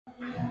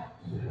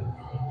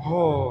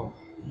Oh,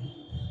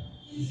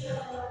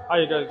 how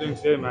you guys doing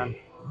today, man?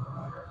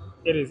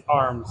 It is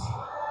arms,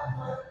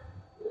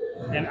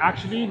 and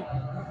actually,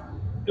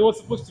 it was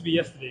supposed to be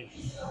yesterday,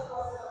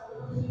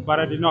 but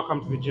I did not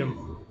come to the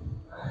gym.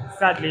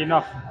 Sadly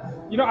enough,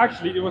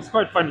 actually, it was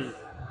quite funny.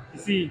 You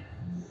see,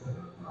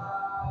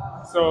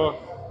 so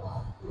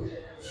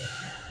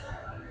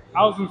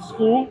I was in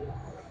school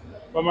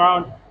from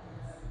around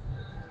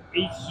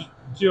 8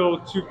 till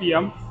 2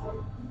 p.m.,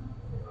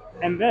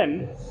 and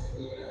then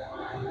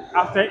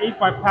after I ate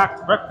my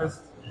packed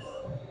breakfast,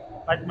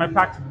 like my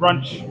packed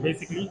brunch,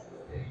 basically,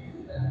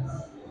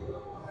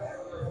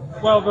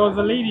 well, there was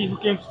a lady who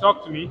came to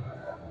talk to me,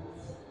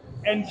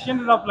 and she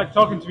ended up like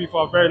talking to me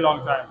for a very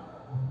long time,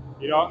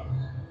 you know,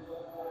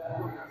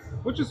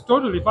 which is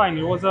totally fine.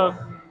 It was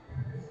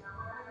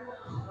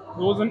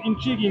an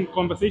intriguing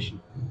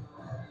conversation,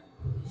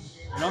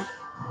 you know,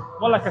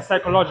 more like a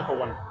psychological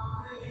one.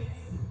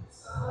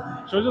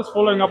 She was just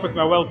following up with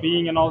my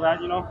well-being and all that,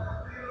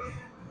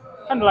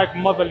 kind of like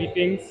motherly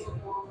things.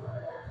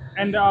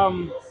 And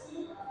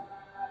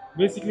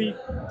basically,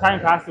 time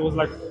passed. It was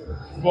like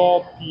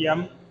 4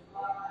 p.m.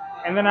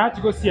 And then I had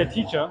to go see a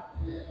teacher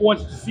who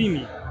wanted to see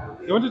me.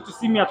 They wanted to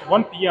see me at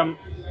 1 p.m.,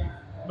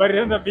 but it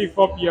ended up being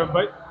 4 p.m.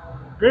 But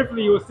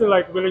gratefully, he was still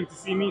like willing to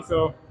see me.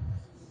 So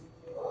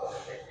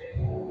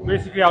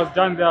basically, I was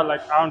done there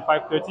like around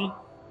 5:30,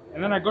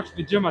 and then I got to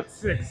the gym at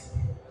 6.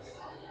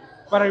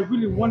 But I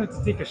really wanted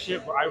to take a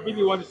shit, bro. I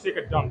really wanted to take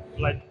a dump.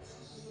 Like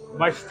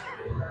my,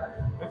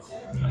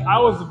 I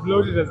was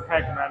bloated as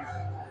heck, man.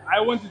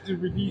 I wanted to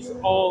release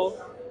all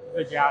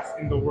the gas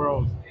in the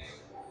world.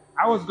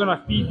 I was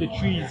gonna feed the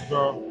trees,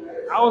 bro.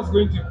 I was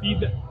going to feed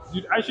the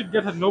dude. I should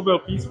get a Nobel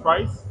Peace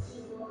Prize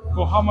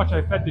for how much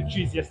I fed the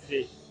trees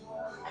yesterday.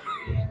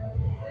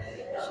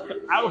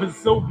 I was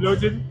so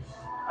bloated,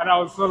 and I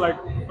was so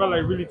like felt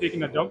like really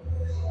taking a dump.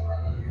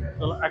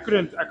 So I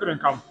couldn't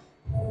come.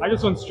 I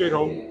just went straight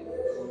home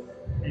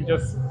and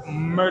just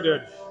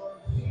murdered,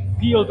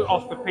 peeled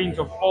off the paint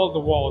of all the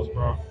walls,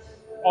 bro,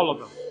 all of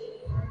them,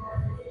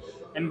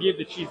 and gave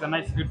the trees a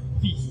nice good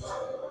feast.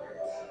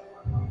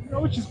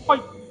 Which is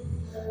quite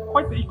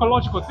the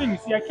ecological thing. You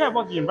see, I care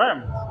about the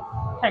environment.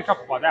 Can't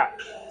talk about that.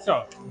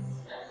 So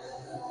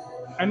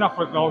enough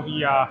with all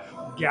the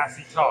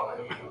gassy talk.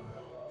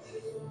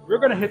 We're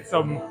gonna hit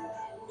some.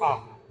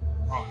 Oh,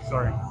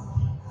 sorry.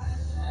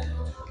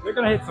 We're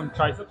gonna hit some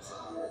triceps,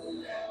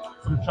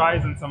 some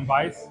tries and some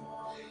biceps.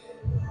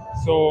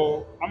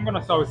 So I'm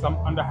gonna start with some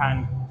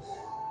underhand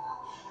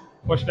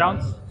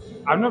pushdowns.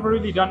 I've never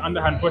really done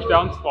underhand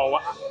pushdowns for a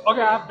while.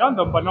 Okay, I've done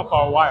them, but not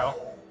for a while.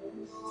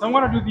 So I'm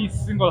gonna do these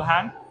single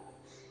hand,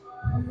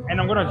 and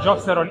I'm gonna drop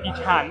set on each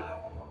hand,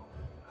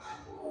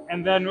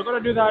 and then we're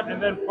gonna do that,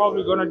 and then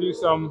probably gonna do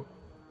some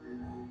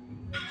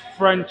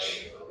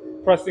French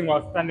pressing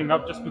while standing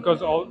up, just because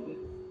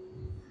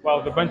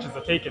the benches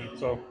are taken.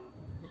 So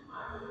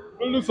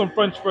we'll do some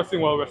French pressing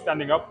while we're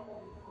standing up,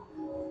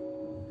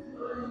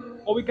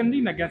 or we can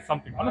lean against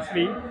something.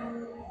 Honestly,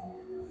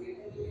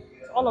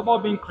 it's all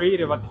about being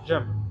creative at the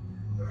gym.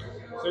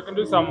 So you can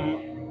do some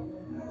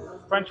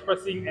French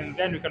pressing, and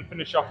then we can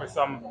finish off with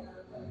some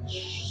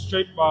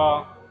straight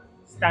bar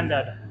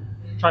standard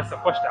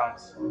tricep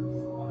pushdowns.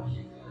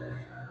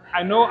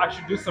 I know I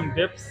should do some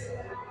dips,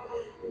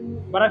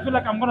 but I feel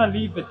like I'm gonna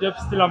leave the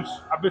dips till I'm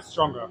a bit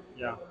stronger.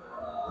 Yeah,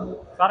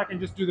 so that I can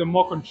just do them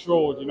more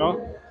controlled.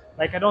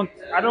 Like I don't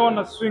want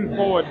to swing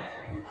forward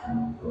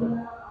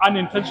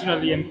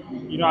unintentionally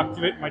and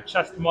activate my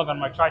chest more than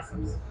my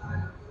triceps,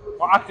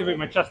 or activate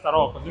my chest at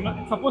all,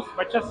 because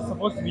my chest is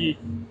supposed to be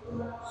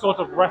sort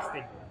of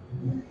resting,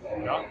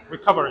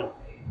 recovering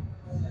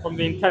from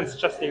the intense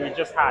chest day we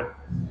just had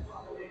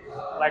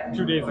like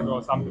 2 days ago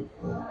or something.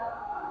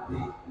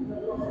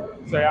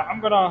 So yeah, I'm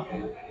gonna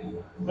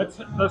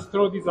let's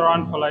throw these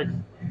around for like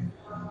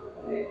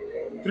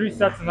 3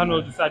 sets, and then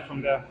we'll decide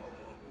from there.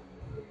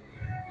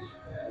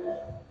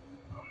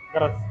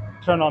 Gotta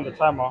turn on the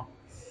timer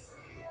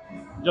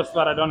just so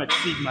that I don't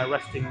exceed my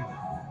resting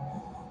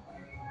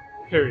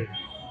period.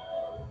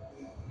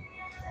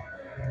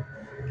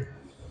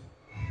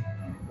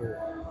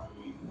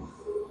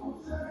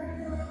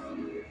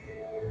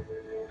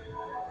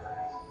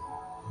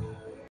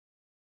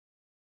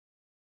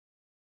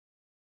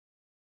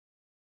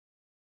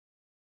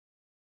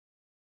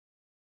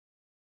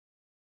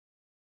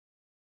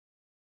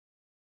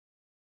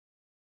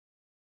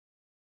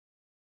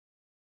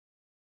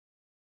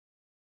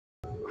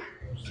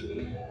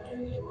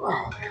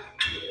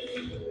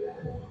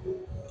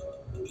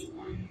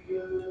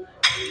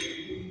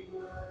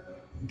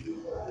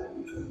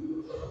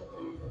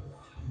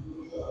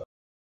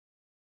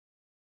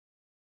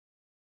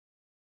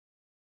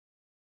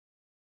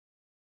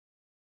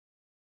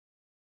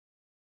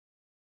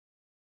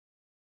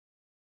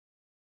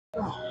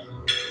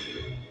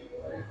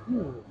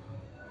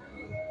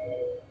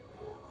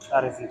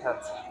 That is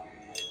intense.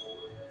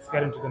 Let's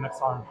get into the next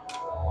arm.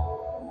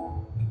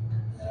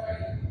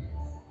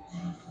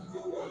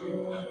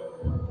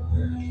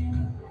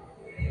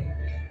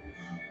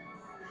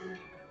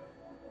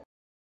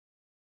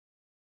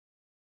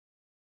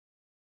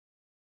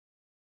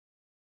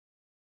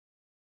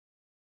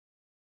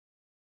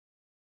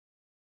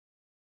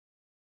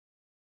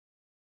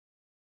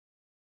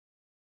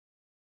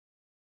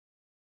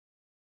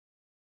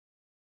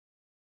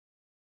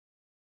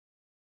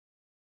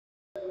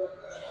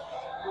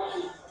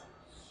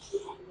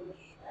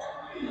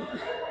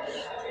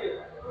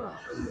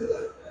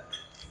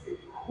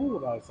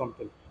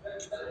 something.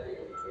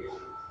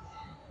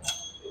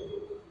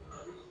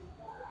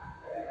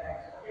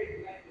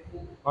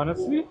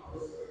 Honestly,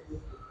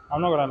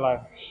 I'm not gonna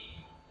lie.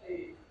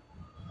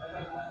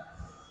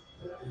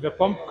 The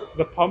pump,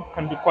 the pump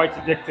can be quite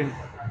addicting.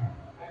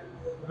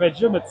 The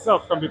gym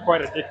itself can be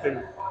quite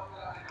addicting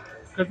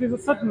because there's a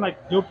certain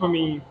like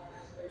dopamine.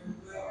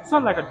 It's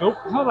not like a dope.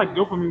 It's not like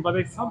dopamine, but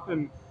there's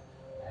something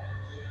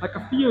like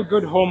a feel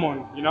good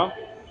hormone,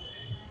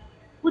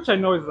 which I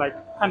know is like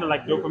kind of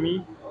like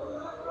dopamine,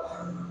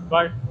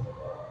 but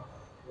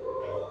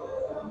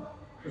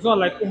it's not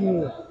like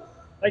oh,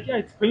 like yeah,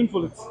 it's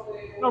painful. It's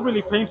not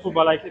really painful,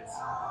 but like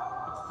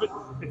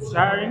it's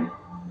tiring.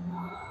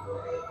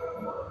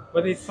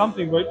 But there's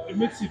something where it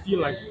makes you feel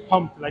like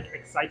pumped, like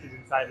excited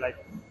inside,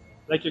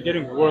 like you're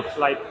getting work.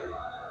 Like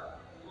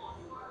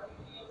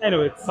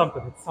anyway, it's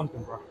something,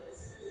 bro.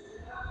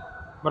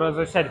 But as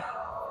I said,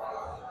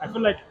 I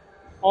feel like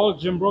all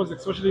gym bros,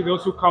 especially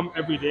those who come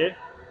every day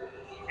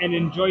and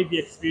enjoy the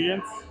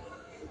experience,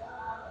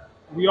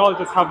 we all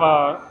just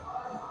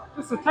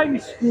a tiny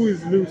screw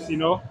is loose,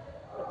 a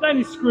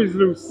tiny screw is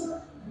loose.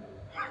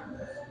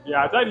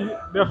 Yeah, tiny,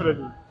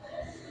 definitely.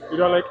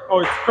 Like, oh,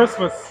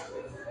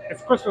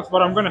 it's Christmas,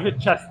 but I'm gonna hit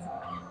chest,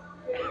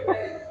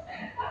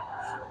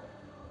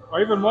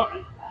 or even more.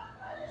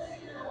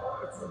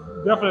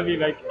 Definitely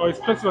like, oh, it's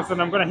Christmas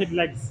and I'm gonna hit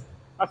legs.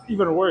 That's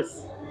even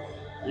worse,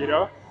 you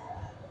know.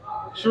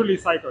 Truly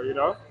psycho,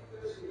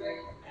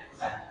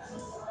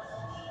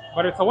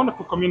 But it's a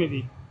wonderful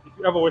community. If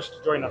you ever wish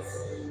to join us,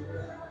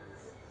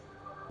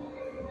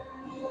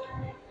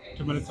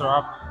 2 minutes are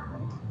up.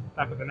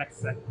 Time for the next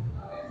set.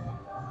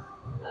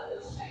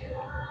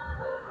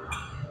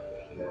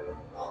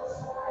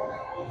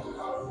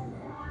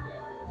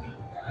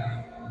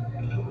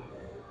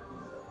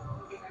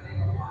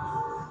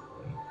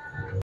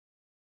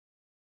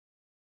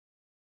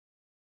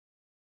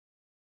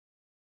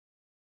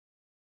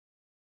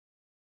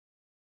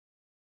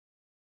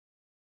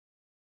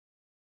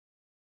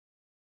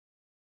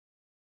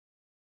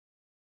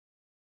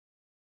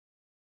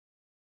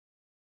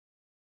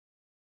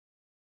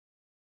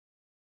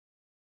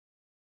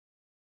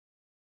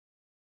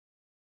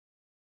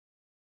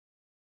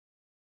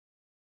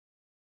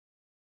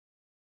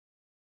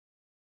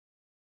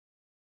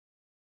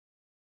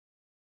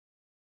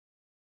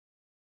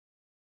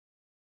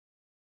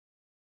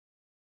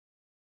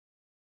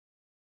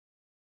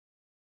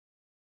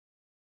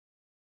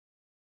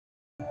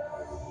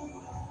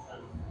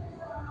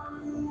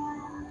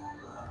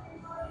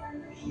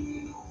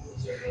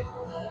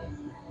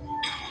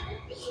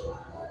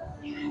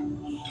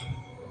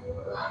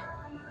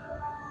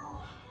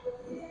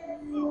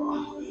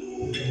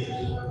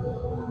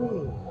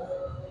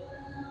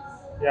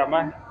 Yeah,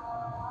 man.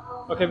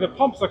 Okay, the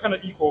pumps are kind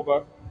of equal,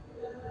 but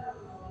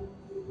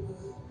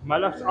my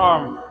left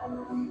arm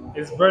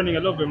is burning a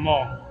little bit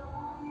more.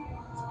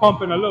 It's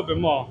pumping a little bit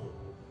more,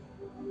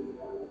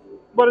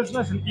 but it's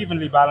nice and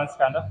evenly balanced,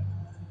 kinda.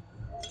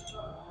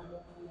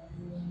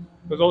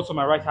 Because also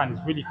my right hand is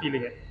really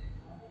feeling it.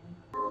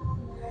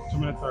 2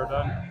 minutes are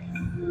done.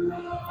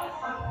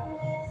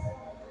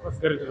 Let's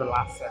get into the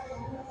last set.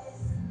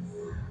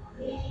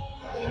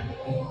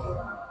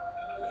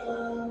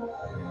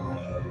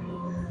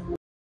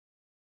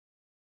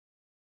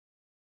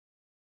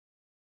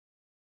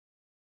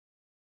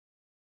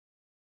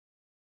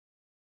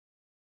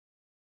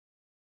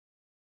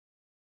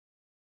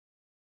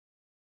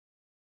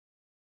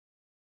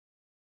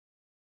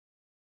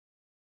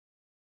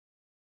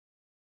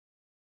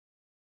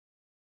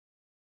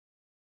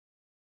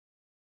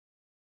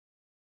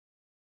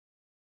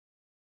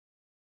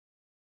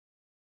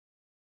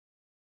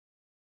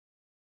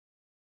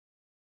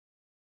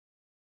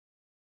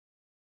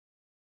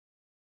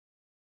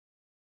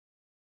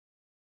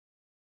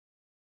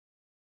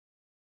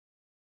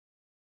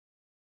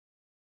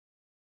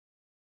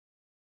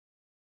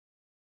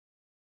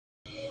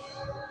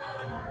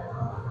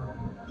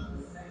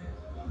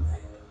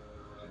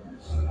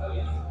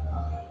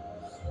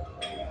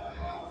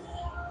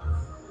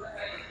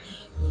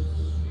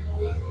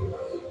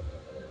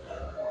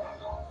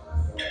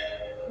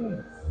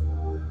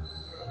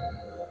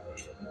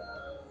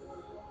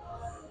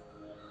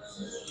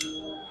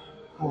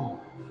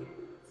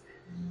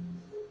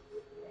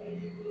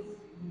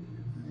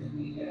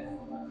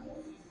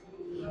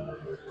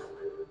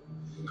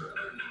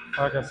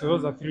 Okay, so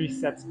those are 3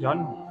 sets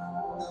done.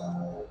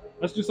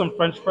 Let's do some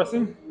French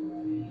pressing.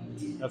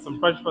 Yeah, some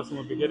French pressing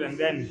will be good, and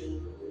then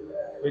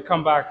we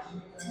come back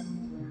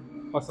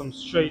for some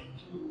straight,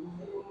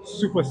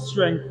 super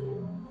strength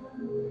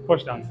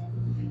pushdowns.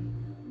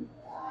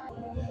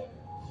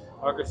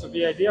 Okay, so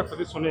the idea for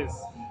this one is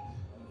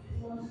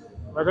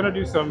we're gonna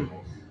do some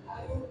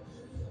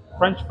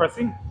French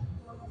pressing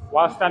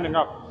while standing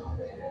up,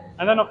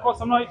 and then of course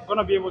I'm not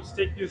gonna be able to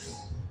take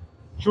this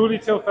truly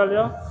till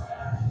failure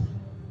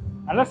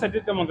unless I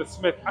did them on the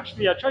Smith.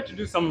 Actually, I tried to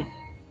do some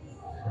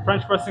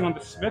French pressing on the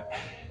Smith,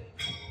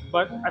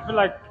 but I feel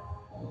like,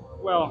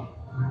 well,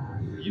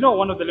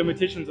 one of the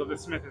limitations of the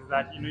Smith is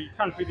that you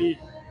can't really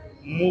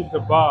move the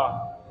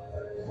bar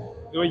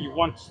the way you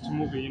want to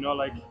move it. You know,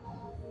 like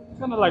it's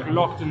kind of like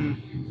locked in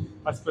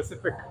a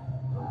specific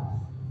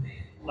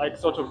like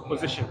sort of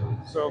position.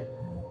 So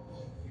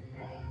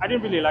I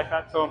didn't really like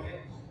that. So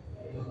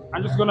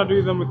I'm just gonna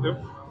do them with the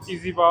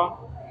easy bar,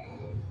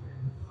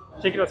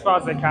 take it as far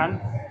as I can.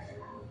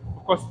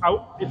 Of course,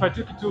 if I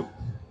took it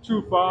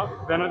too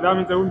far, then that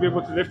means I wouldn't be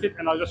able to lift it,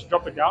 and I'll just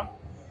drop it down.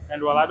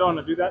 And well, I don't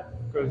want to do that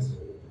because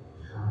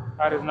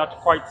that is not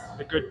quite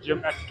the good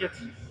gym etiquette.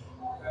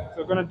 So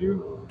we're gonna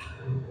do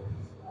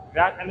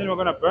that, and then we're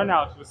gonna burn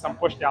out with some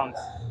push downs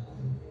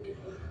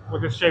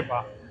with this shape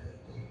bar.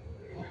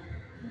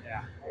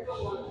 Yeah,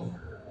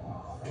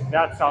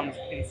 that sounds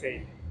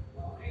insane.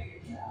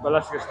 But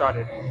let's get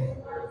started.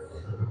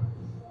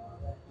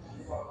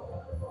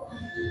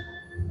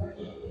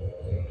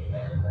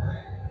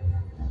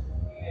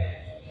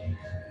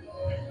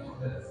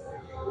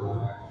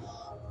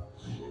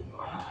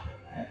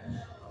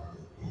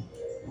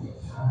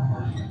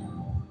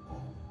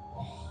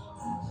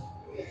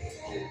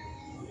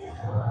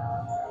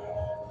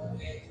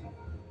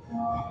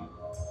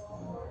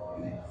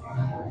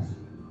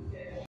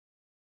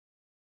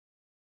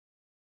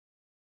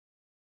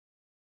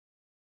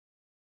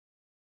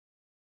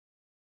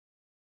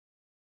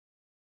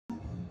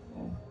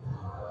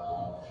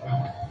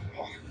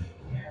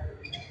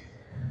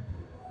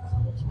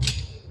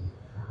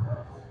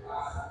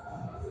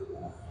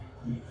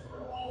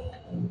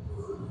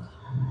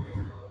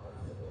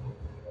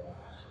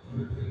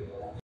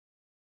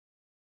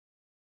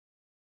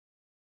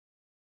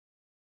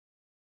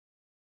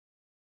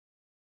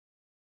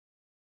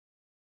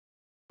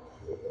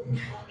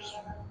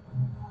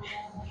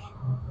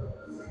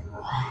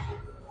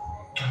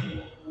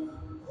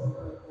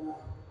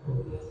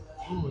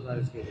 Ooh, that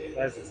is good.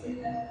 That is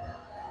insane.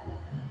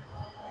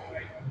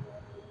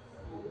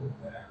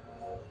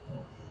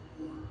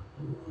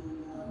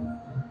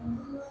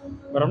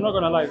 But I'm not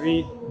gonna lie,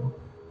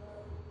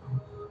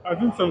 I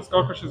think some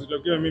skull crushers would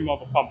have given me more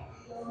of a pump.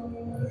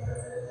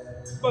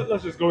 But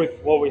let's just go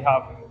with what we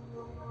have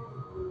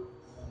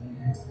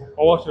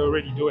or what we're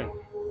already doing.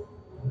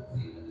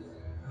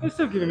 It's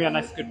still giving me a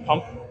nice good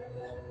pump.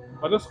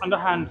 But those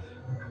underhand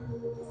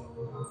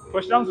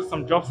pushdowns with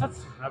some drop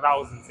sets, now that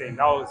was insane.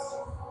 That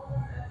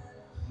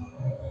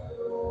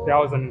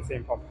was an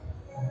insane pump.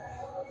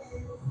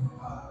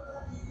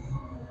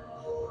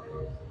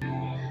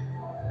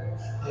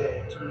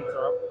 Yeah, 2 minutes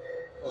are up.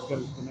 Let's get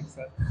into the next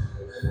set.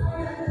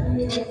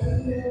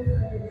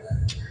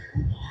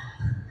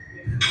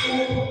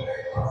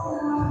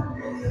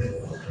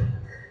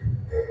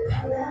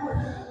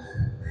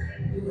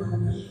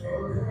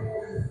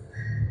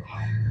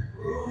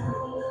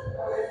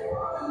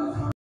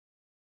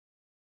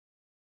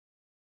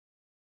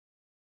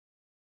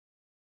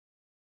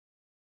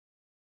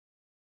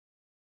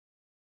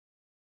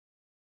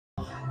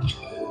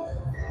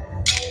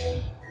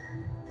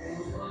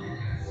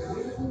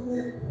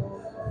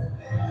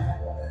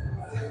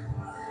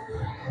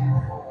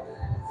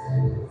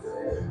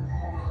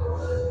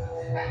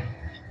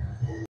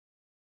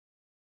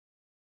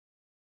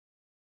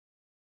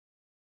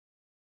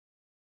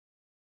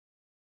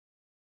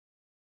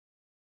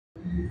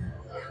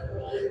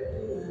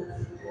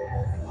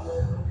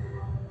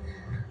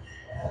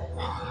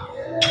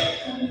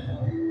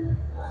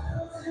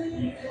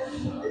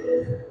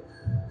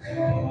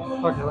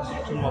 Okay, let's do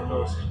 2 more of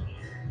those.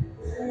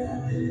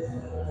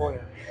 Oh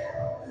yeah.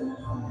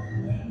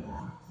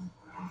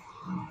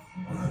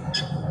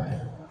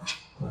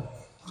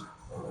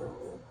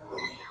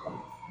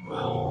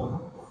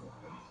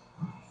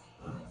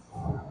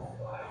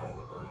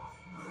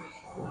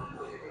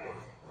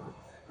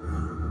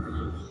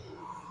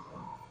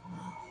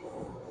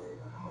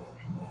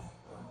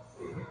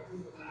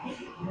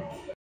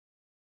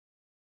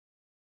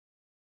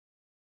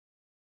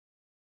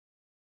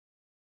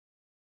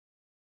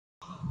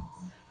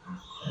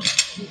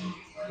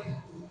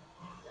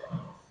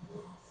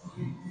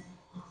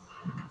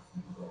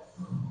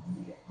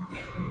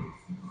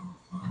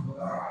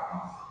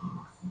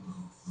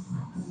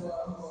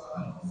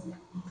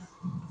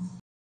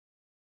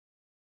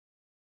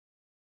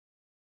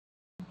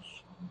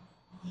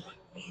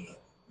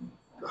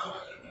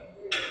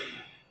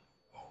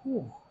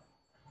 Oh,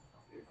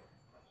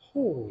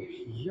 oh,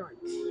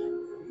 yikes.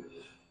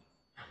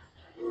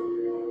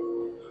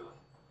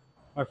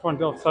 My front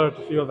delt started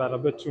to feel that a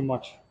bit too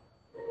much.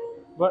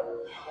 But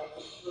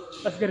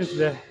let's get into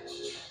the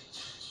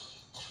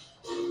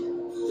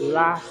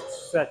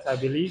last set, I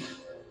believe,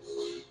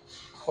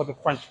 for the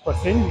French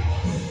pressing.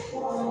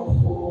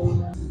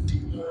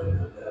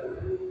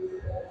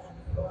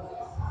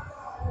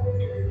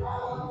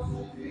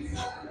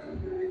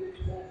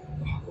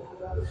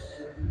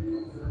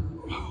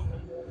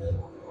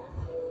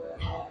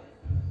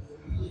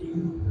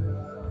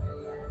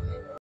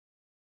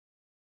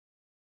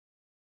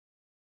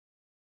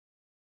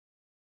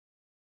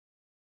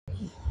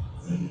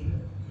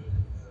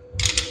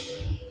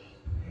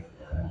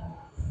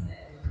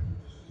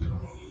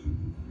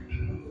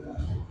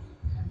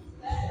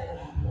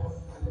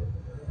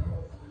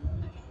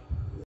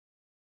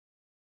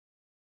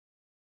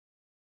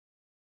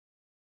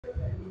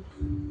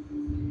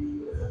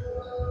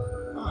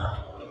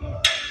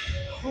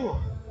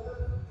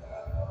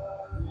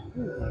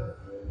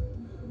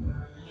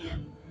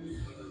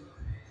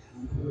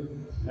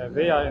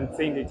 They are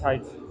insanely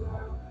tight.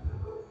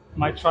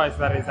 My tries,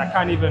 that is, I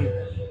can't even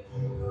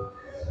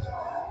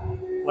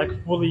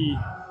like fully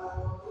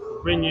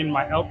bring in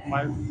my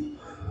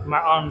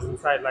arms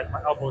inside, like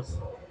my elbows.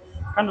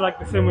 Kind of like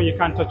the same way you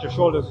can't touch your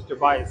shoulders with your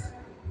biceps.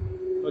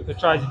 With the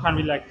tries, you can't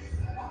really like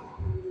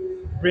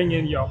bring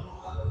in your,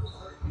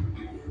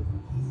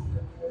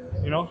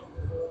 you know,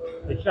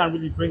 like you can't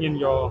really bring in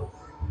your,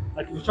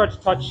 like if you try to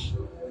touch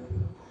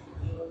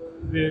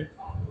the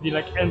the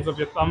like ends of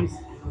your thumbs,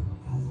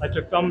 like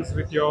your thumbs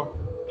with your,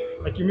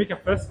 like you make a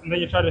fist and then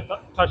you try to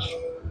touch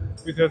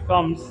with your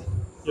thumbs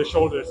your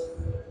shoulders,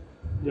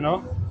 you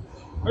know,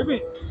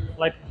 maybe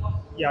like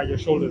yeah your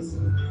shoulders,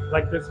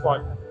 like this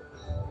part.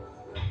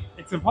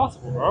 It's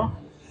impossible, bro,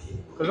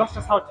 because that's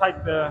just how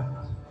tight the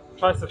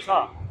triceps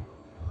are.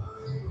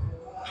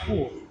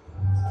 Ooh.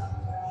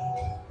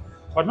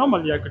 But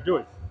normally I could do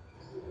it.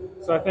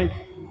 So I think,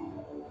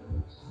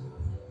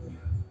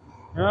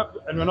 yeah,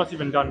 and we're not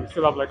even done. We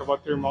still have like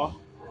about three more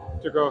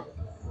to go.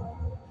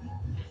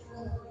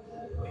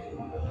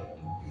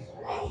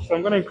 So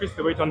I'm gonna increase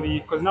the weight on the,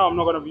 because now I'm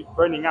not gonna be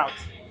burning out.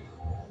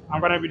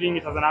 I'm gonna be doing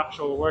it as an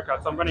actual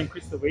workout. So I'm gonna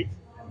increase the weight,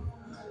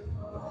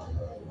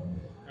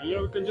 and you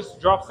know we can just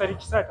drop set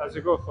each set as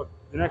you go for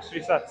the next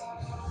three sets.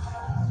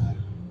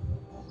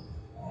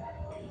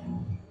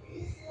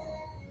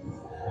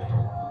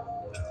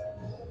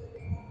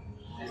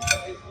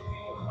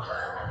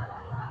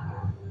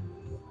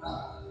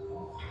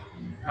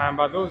 And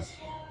by those,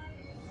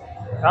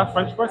 that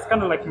French press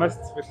kind of like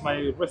messed with my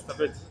wrist a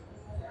bit,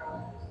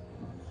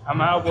 and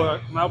my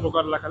elbow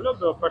got like a little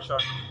bit of pressure,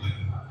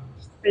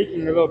 just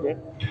aching a little bit.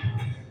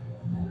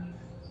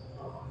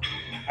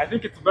 I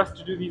think it's best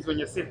to do these when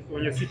you're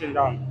sitting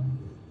down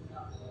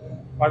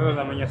rather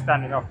than when you're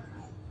standing up.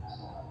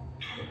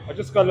 I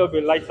just got a little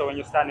bit lighter when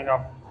you're standing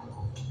up.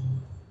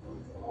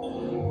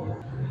 Oh,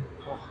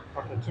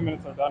 okay, 2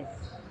 minutes are done.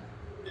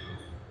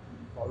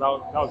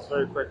 Well, that was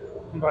very quick,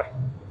 but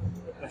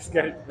let's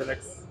get it to the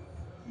next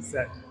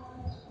set.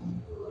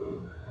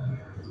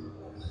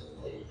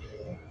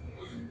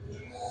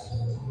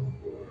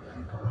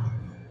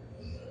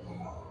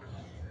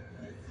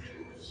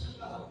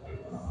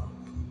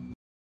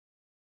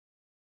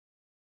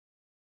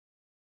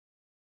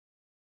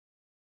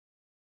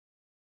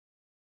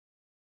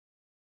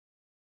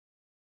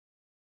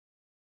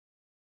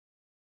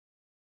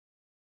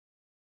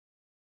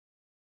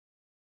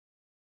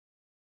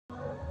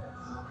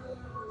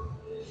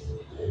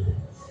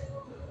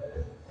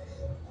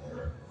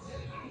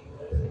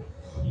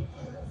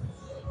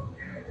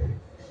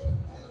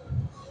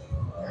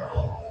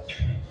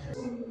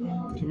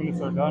 2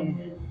 minutes are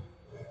done.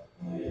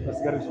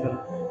 Let's get it to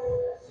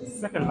the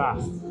second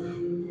last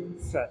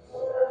set.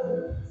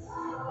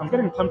 I'm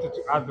getting tempted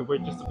to add the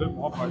weight just a bit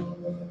more, but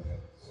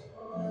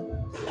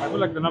I feel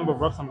like the number of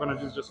reps I'm gonna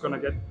do is just gonna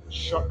get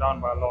shot down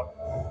by a lot.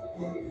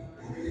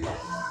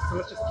 So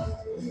let's just keep.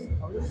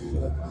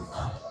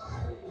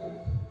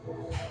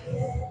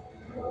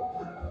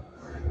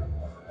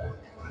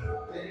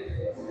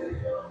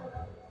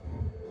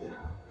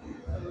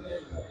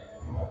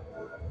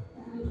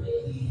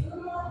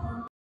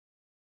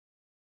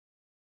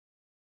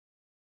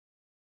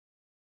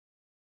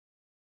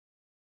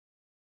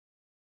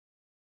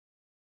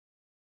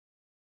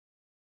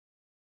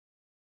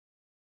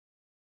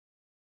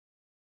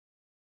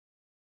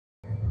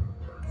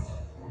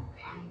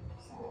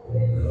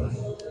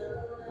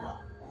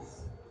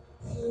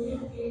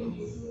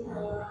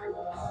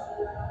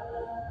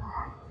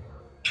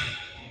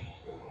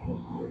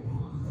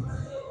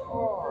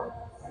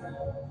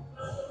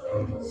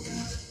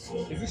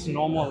 Is this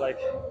normal? Like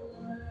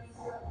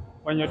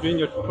when you're doing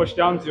your push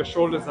downs, your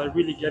shoulders are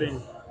really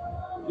getting,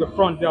 your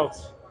front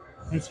delts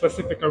in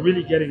specific are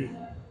really getting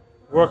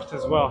worked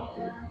as well.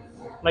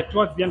 Like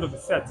towards the end of the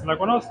sets. Like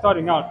when I was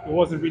starting out, it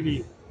wasn't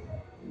really.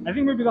 I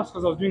think maybe that's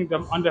because I was doing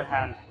them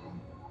underhand.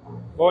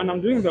 But when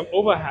I'm doing them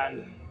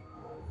overhand,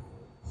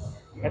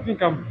 I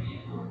think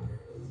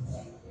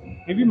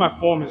maybe my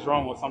form is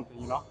wrong or something,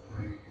 you know.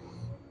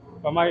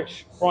 But my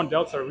front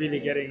delts are really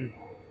getting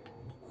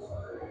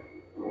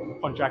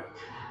contracted,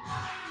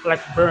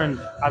 like burned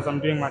as I'm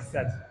doing my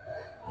set.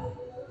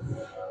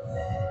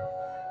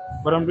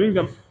 But I'm doing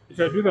them. If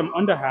I do them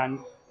underhand,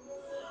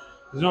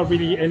 there's not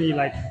really any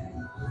like,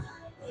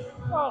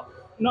 well,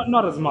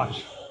 not as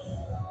much.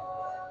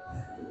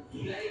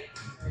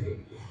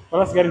 But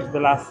let's get into the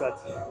last set.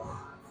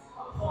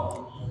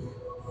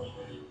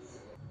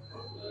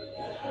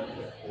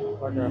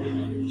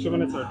 Okay, 2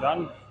 minutes are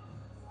done.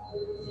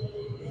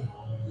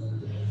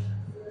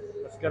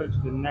 Let's get into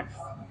the next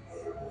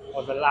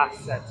or the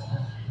last set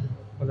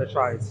for the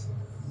tries.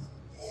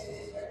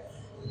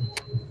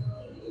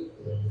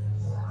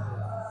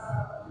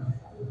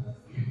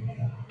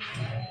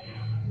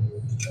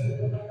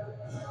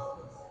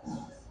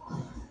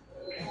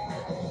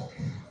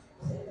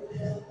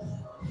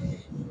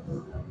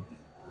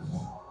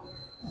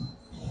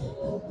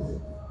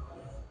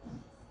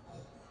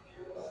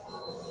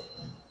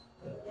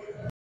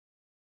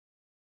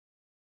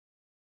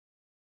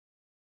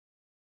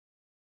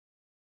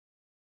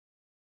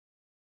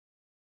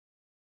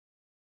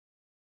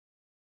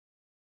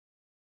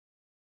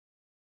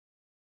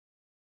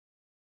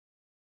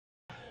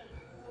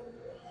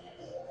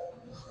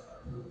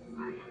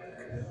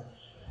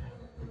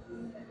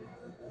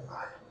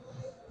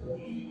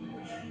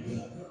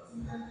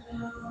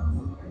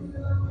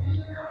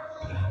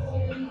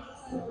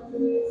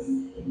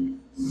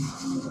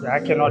 Yeah, I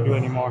cannot do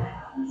anymore.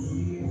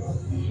 You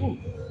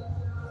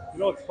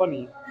know what's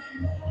funny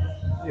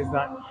is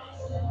that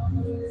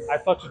I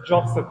thought to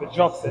drop set the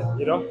drop set,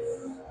 you know?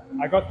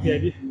 I got the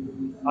idea.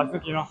 I was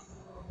thinking,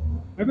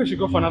 maybe I should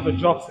go for another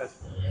drop set.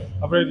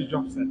 I've already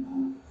drop set.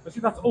 But see,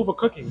 that's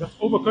overcooking. That's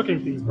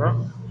overcooking things,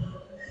 bro.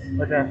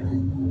 Okay,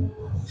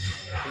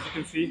 as you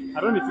can see,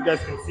 I don't know if you guys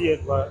can see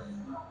it, but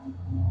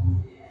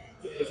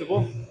it's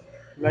visible.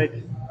 Like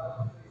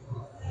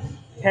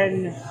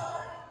 10,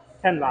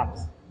 10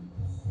 laps.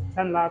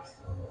 10 laps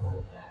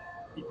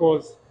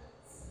equals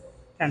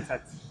 10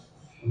 sets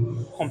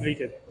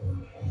completed.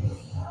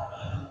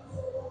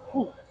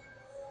 Whew.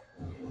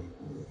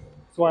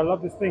 So I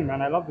love this thing,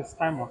 man. I love this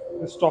timer,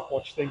 this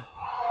stopwatch thing.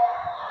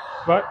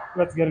 But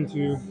let's get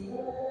into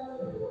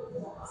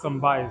some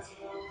buys,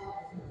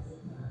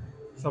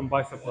 some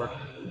bicep work.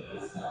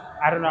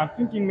 I don't know. I'm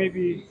thinking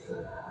maybe.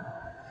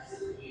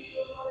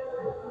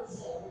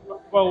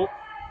 Well,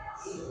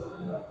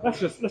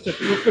 let's just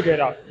we'll figure it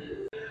out.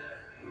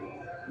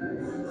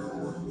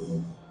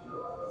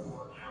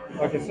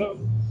 Okay, so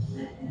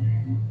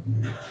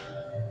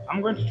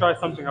I'm going to try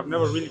something I've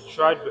never really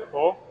tried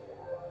before,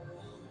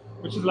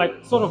 which is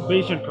like sort of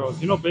Bayesian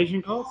curls. You know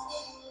Bayesian curls,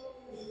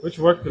 which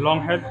work the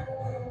long head,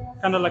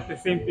 kind of like the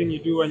same thing you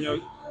do when you're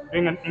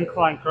doing an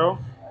incline curl.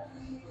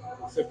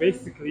 So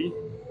basically,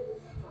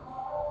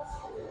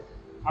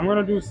 I'm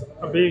gonna do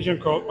a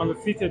Bayesian curl on the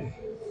seated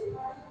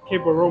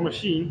cable row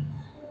machine,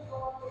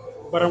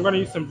 but I'm gonna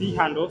use some D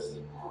handles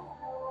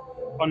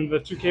on the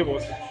two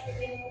cables,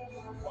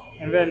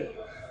 and then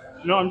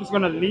I'm just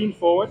gonna lean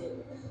forward.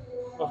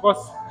 Of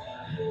course,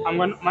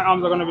 my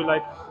arms are gonna be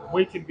like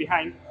weighted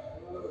behind,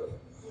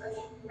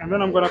 and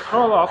then I'm gonna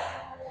curl up,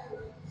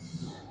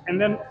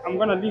 and then I'm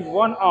gonna leave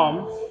one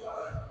arm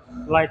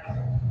like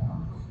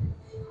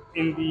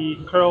in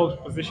the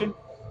curled position,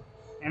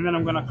 and then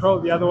I'm gonna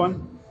curl the other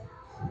one,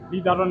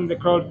 leave that one in the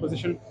curled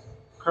position,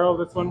 curl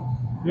this one.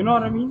 You know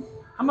what I mean?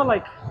 Kind of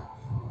like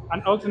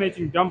an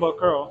alternating dumbbell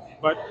curl,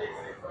 but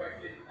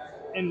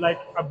in like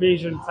a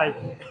Bayesian type.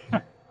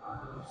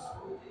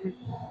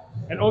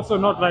 And also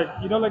not like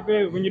like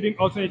when you're doing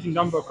alternating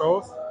dumbbell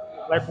curls,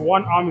 like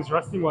one arm is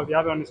resting while the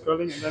other one is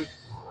curling, and then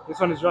this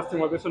one is resting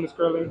while this one is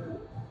curling.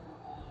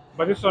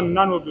 But this one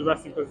none will be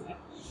resting because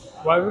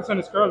while this one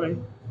is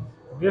curling,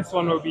 this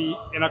one will be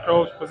in a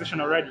curled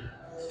position already.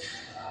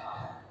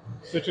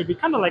 So it should be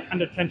kind of like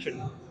under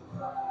tension,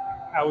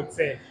 I would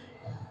say.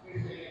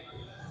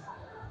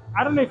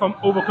 I don't know if I'm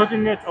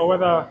overcooking it or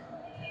whether,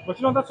 but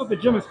that's what the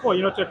gym is for.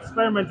 To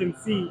experiment and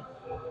see,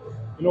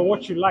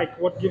 what you like,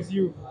 what gives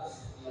you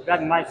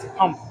that nice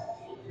pump,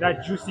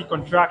 that juicy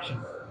contraction.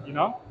 You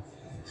know.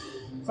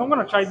 So I'm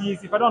gonna try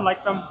these. If I don't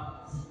like them,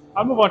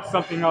 I'll move on to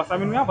something else. I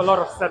mean, we have a lot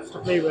of sets to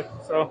play with,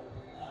 so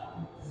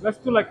let's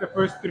do like the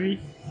first three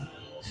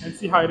and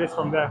see how it is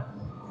from there.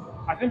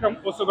 I think I'm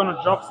also gonna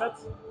drop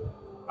sets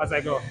as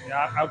I go.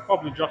 Yeah, I'll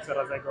probably drop set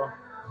as I go.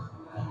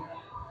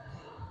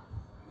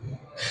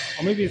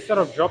 Or maybe instead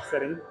of drop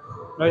setting,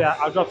 no, yeah,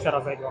 I'll drop set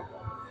as I go.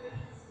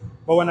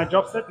 But when I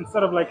drop set,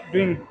 instead of like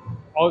doing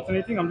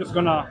alternating, I'm just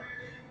gonna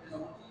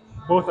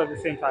both at the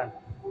same time.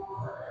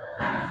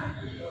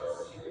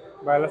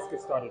 But let's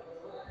get started.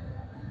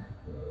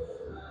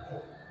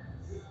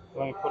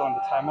 Let me put on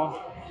the timer.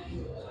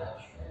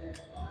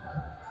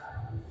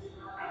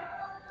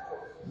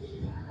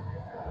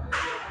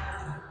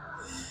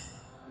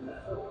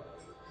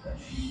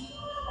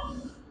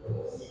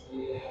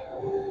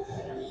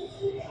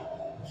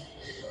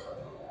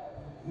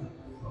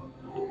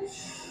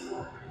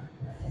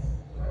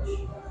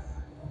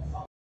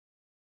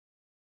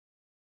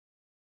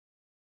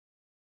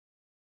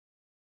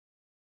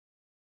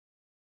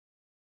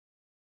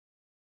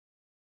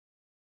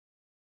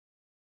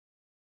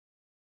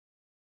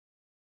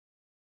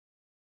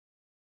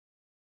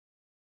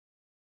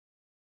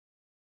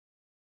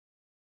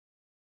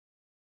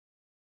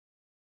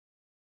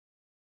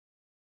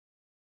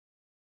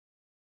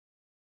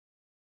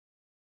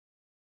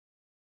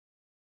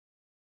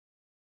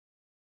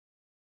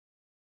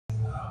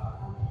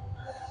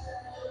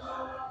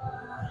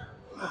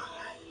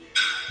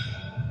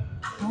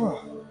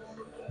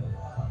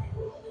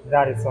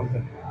 That is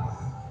something.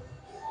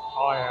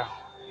 Oh yeah.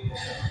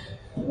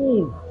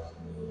 Ooh.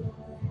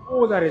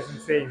 Oh, that is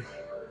insane.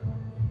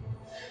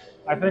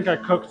 I think I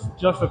cooked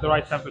just at the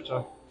right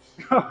temperature.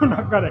 I'm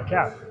not gonna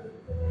cap.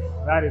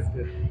 That is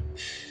good.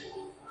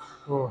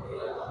 Oh.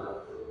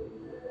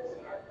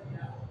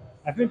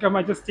 I think I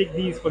might just take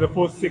these for the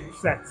full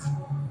 6 sets.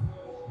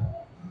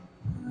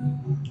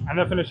 And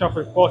then finish off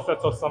with 4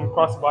 sets of some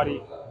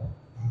crossbody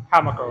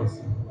hammer curls.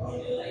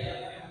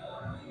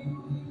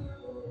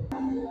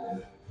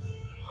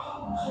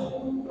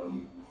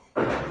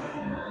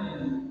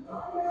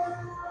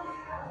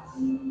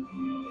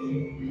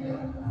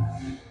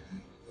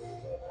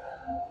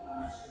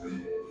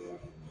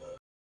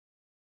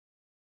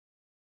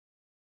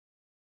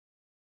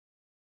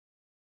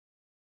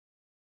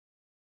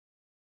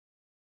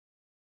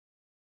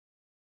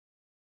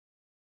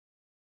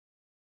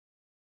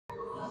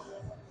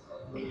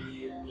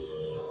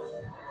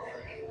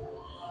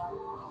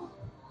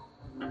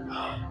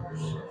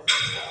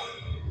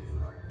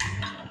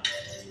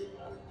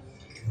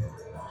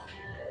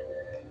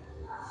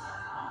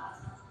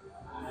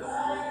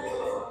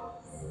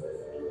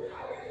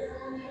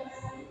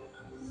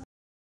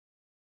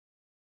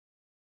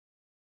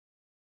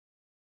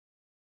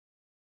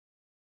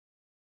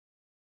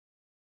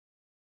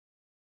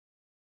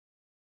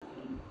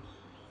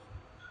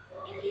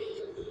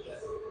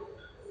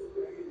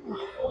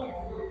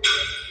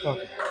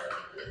 Okay.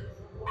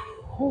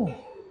 Whew.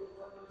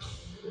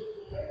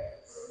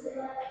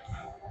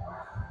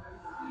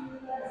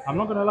 I'm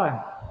not gonna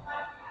lie,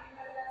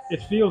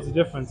 it feels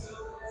different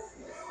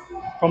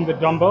from the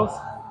dumbbells,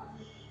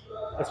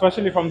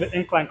 especially from the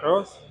incline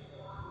curls.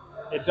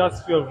 It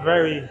does feel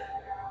very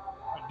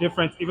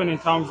different, even in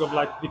terms of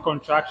like the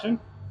contraction.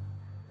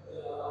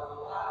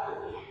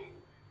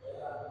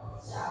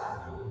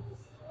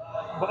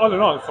 But all in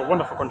all, it's a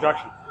wonderful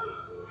contraction.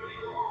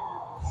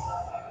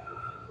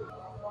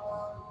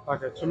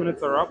 Okay, 2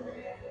 minutes are up.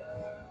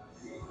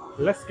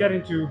 Let's get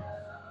into.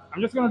 I'm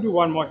just gonna do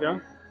one more here,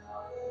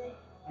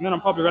 and then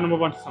I'm probably gonna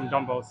move on to some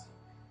dumbbells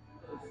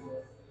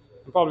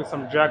and probably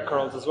some drag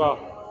curls as well.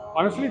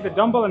 Honestly, the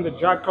dumbbell and the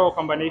drag curl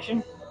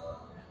combination,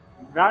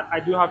 that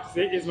I do have to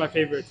say is my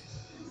favorite.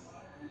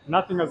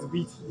 Nothing has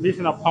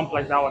beaten a pump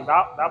like that one.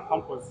 That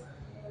pump was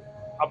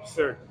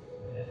absurd,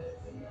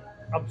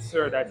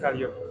 absurd. I tell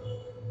you.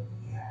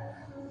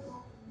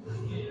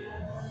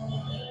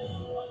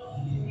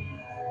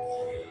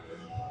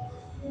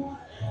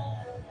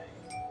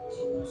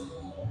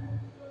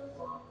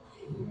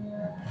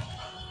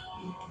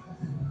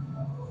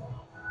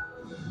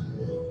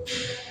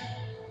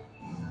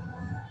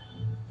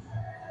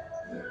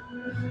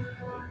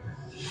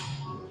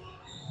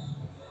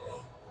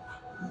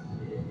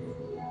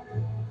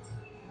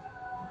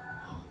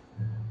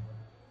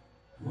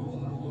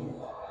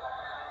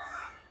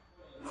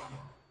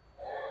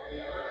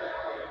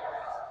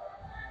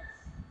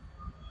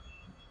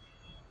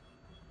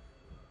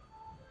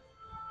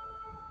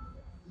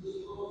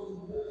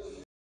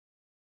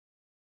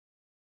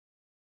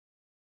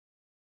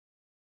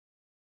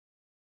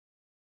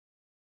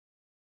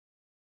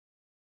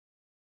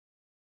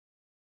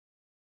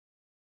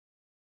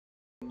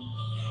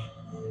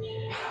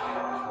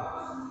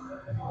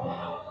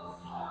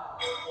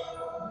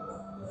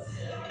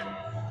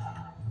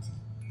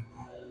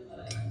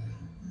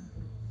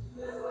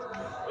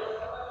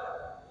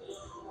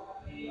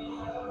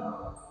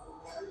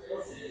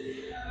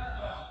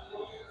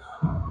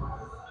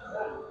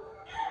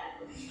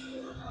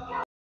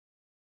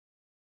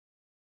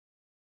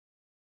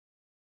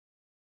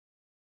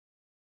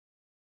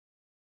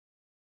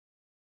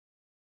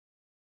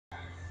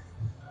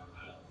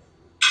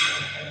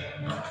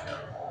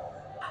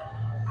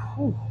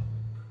 Whew.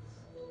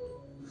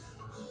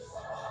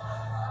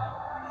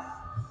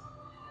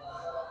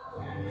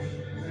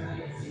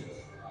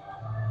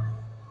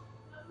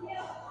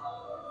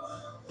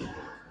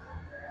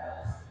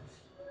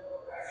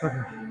 Okay,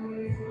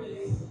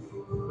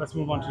 let's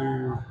move on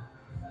to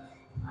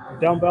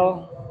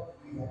dumbbell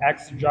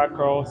X drag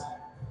curls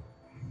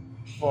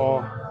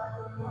for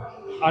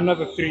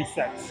another 3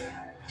 sets.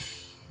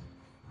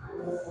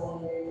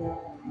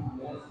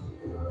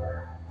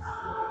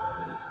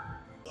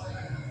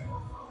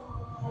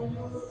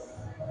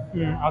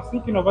 I was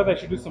thinking of whether I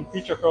should do some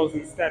feature curls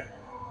instead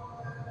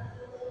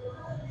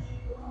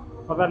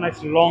for that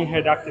nice long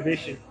head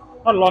activation.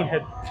 Not long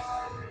head,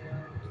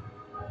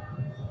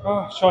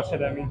 short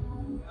head. I mean,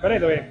 but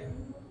either way,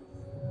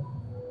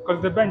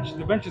 because the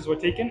benches were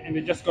taken and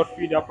they just got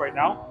freed up right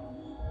now.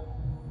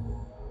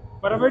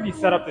 But I've already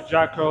set up the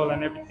jack curl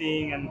and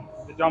everything and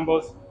the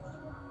dumbbells.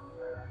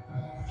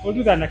 We'll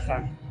do that next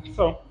time.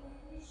 So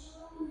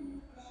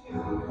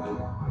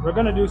we're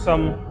gonna do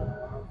some.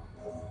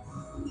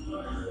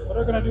 What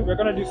are we gonna do? We're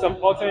gonna do some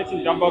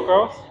alternating dumbbell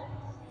curls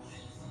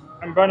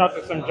and burn out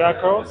with some jack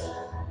curls,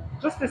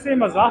 just the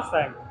same as last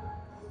time.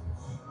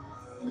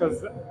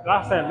 Because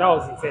last time that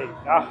was insane.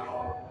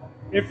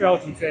 It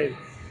felt insane.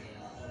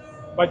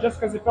 But just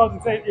because it felt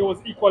insane, it was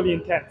equally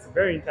intense,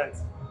 very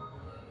intense.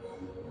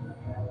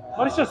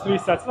 But it's just 3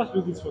 sets. Let's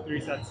do this for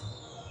 3 sets.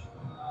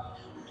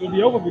 It'll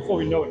be over before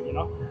we know it, you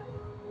know?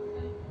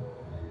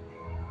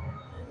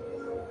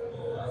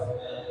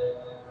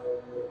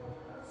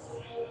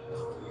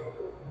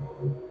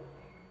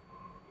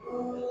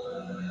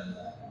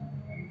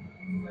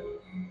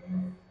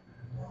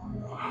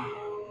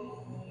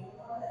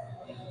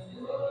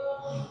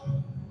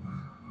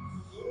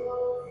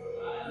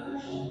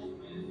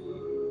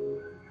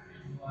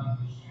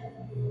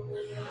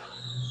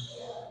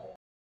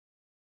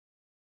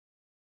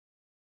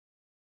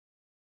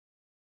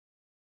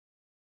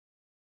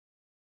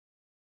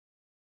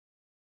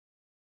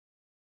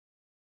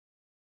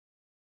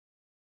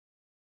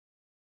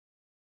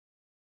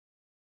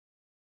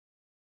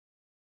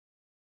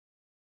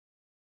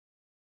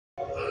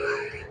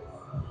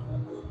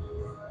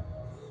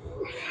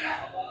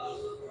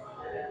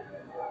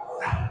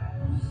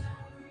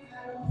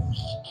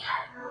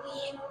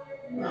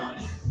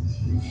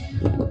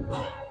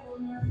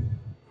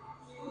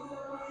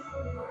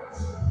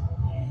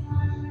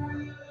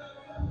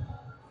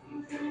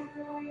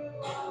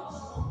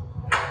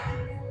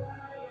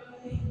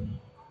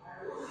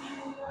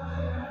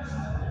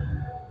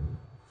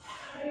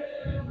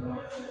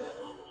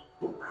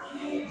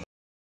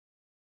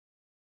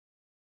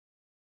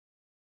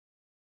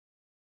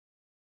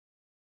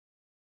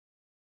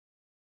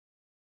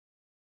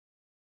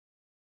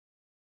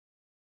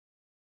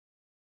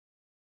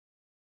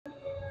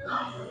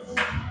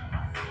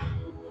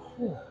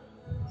 Oh,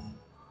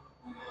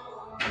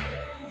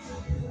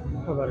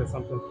 that is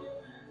something.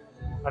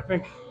 I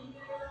think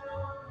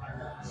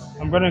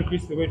I'm gonna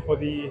increase the weight for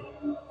the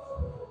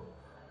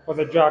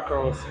jaw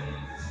curls,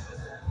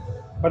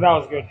 but that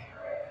was good,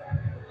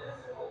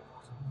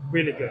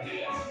 really good.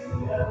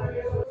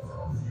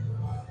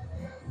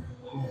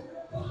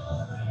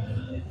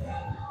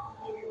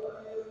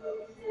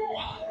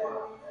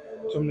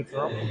 2 minutes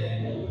are up.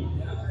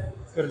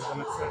 Let's go to the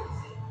next set.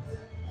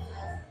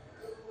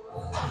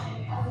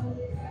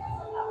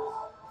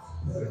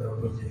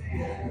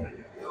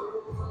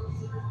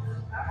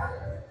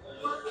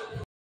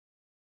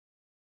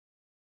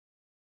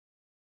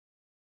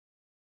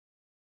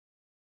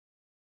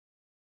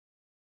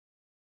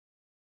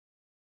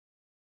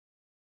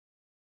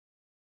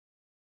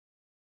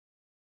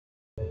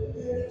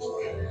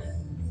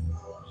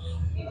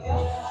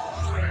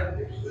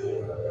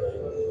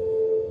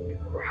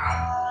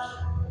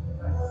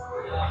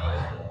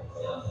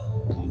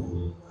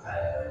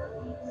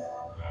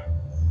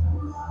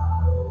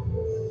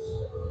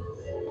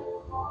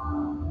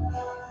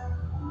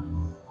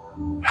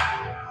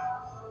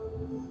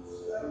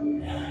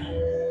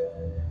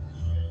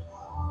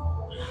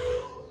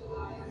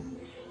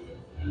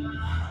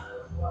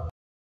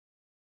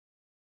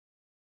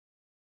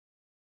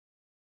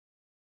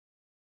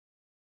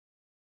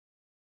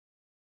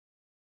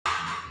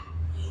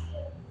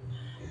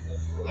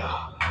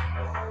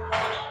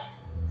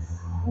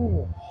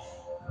 Ooh.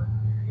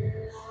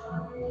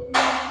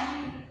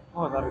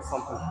 Oh, that is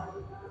something.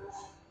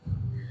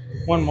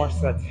 One more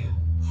set.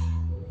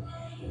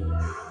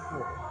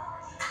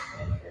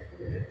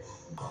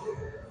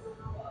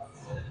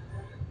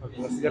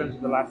 Okay, let's get into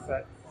the last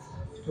set.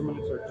 2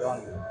 minutes are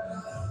done.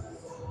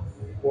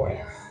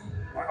 Boy,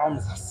 my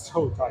arms are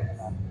so tight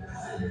now.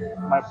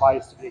 My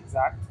biceps to be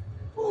exact.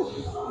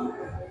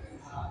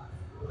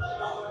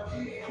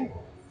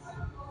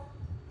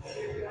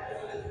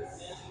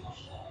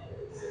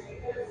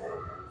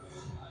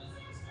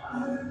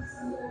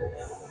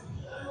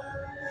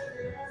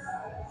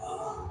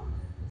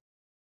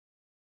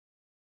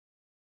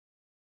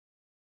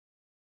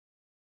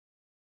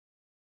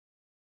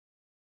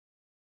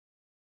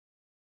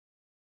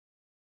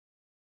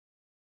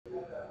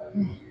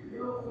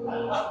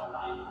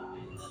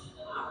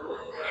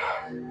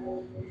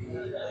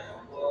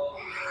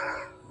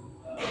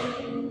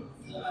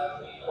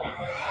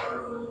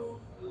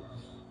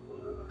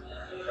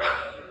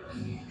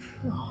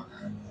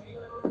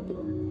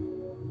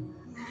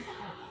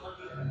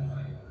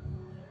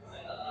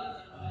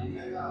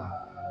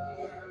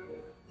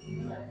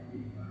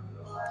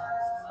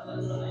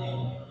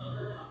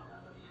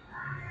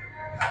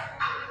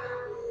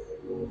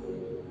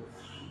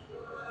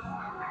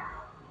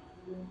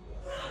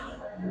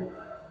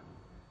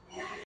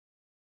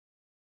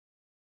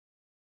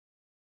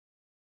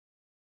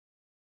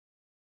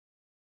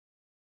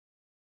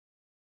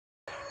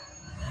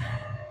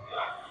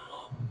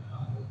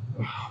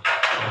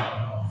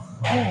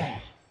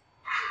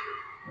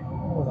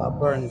 Oh, that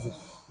burn is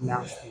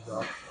nasty,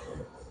 bro.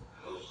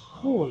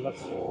 Oh,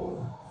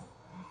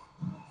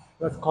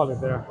 let's call it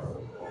there.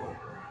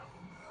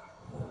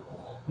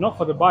 Not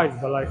for the bites,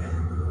 but like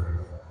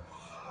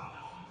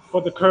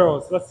for the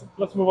curls.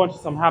 Let's move on to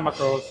some hammer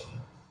curls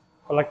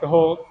for like the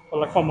whole for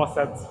like 4 more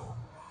sets.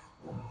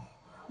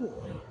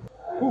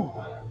 Ooh,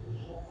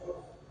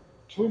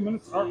 2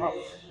 minutes are up.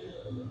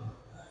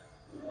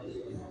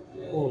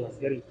 Oh, let's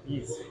get it,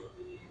 please.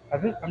 I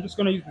think I'm just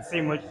gonna use the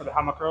same weight for the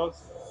hammer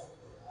curls,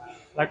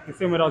 like the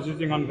same weight I was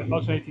using on the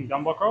alternating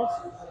dumbbell curls.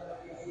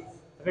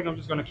 I think I'm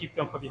just gonna keep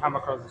them for the hammer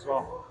curls as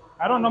well.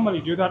 I don't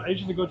normally do that. I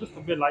usually go just a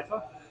bit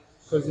lighter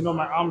because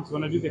my arms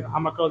when I do the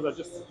hammer curls are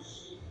just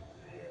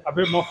a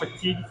bit more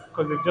fatigued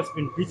because they've just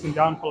been beaten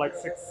down for like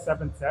 6,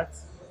 7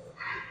 sets.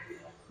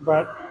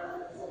 But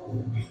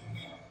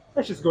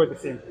let's just go with the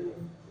same.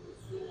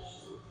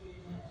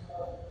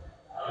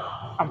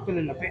 I'm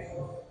feeling a bit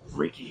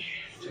freaky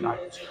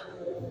tonight.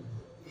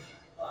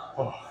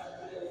 Oh,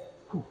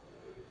 whew.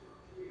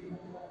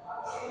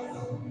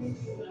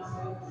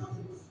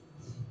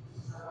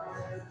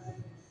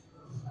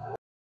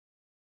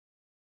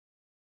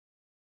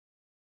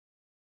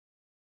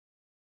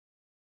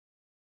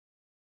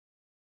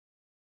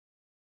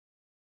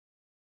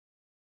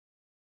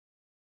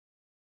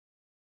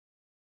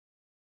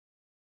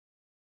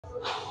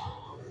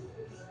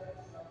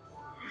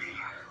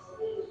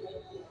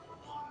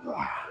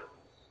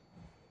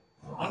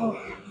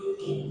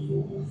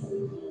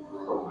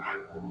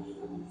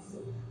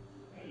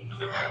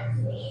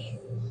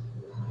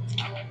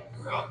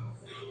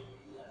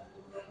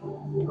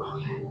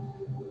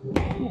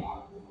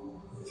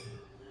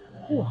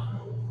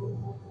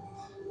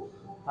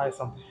 Try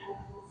something.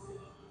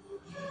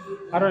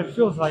 I don't know. It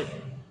feels like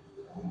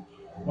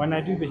when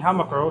I do the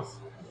hammer curls,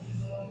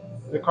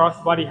 the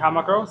cross-body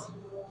hammer curls,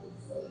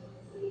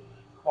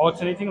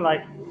 alternating.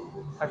 Like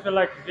I feel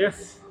like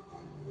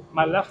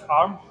my left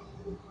arm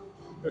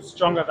is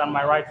stronger than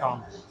my right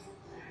arm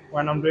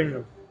when I'm doing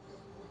them.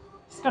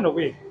 It's kind of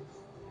weird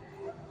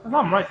because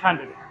I'm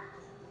right-handed.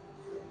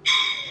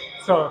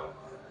 So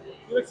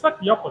you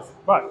expect the opposite,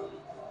 but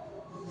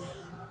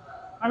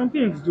I mean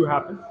things do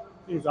happen.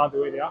 Things are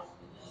the way they are.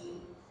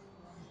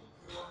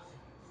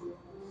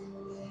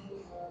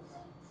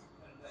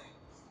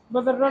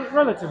 But they're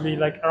relatively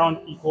like around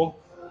equal.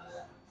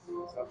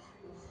 So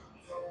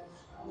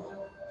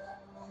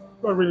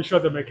not really sure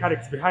the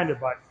mechanics behind it,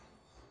 but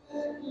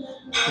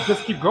you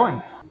just keep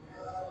going.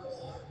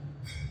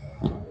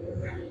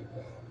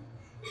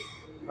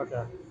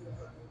 Okay.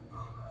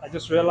 I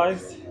just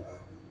realized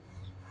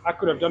I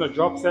could have done a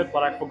drop set,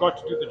 but I forgot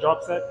to do the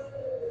drop set.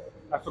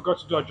 I forgot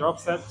to do a drop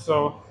set.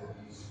 So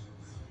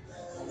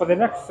for the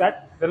next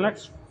set, the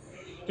next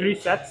three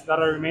sets that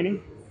are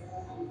remaining,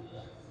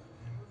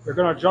 we're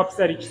gonna drop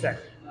set each set.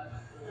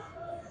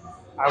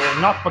 I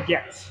will not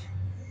forget.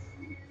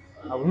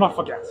 I will not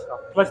forget.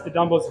 I'll place the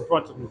dumbbells in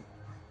front of me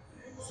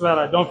so that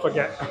I don't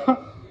forget.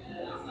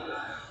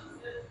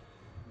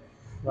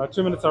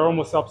 2 minutes are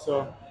almost up,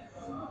 so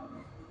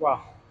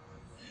wow,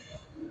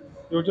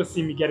 you'll just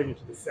see me getting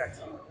into the set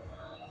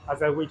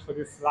as I wait for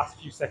this last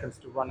few seconds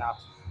to run out.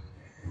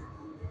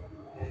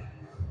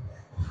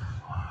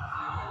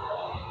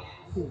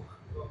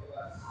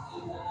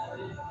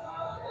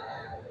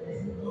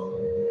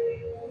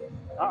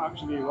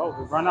 Actually, well,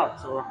 we ran out,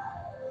 so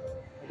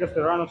I guess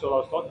they ran out while I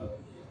was talking.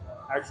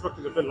 I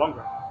expected a bit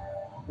longer.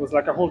 It was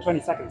like a whole 20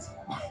 seconds.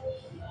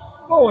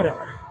 Oh,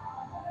 whatever.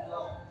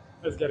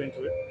 Let's get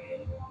into it.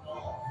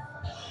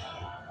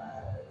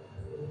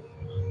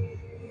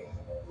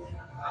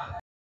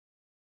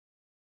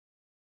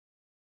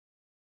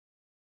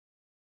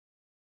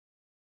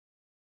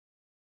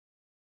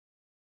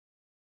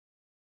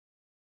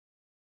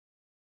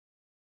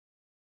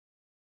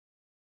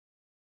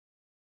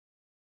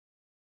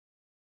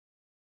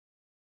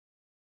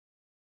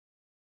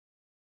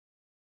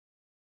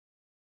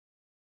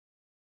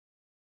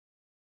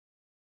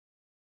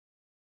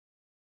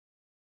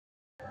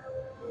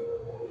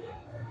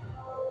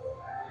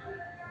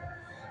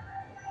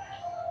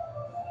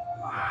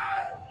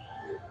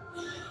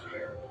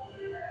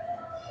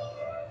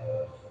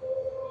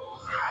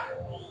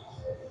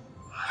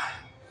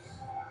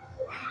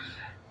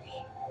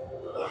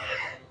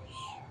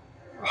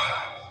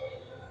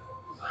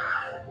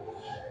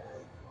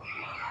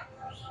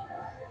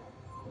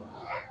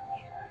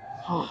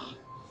 Oh,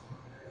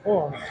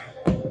 oh.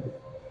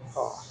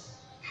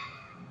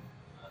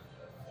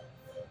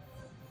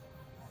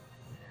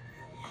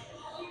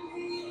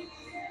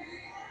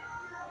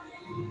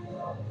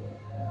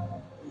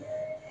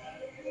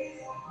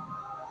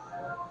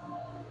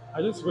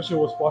 I just wish it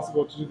was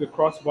possible to do the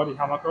cross body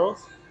hammer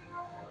curls,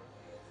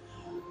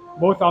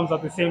 both arms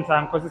at the same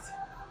time, because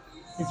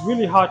it's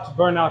really hard to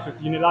burn out with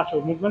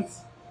unilateral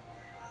movements.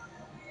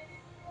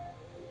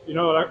 You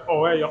know, like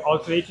or where you're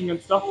alternating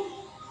and stuff.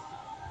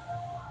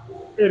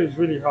 It is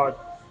really hard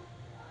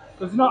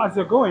because as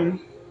you're going,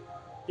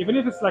 even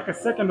if it's like a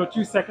second or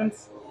 2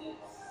 seconds,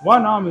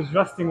 one arm is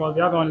resting while the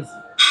other one is.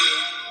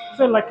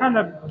 So it like kind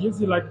of gives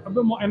you like a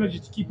bit more energy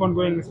to keep on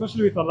going,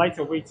 especially with a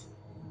lighter weight,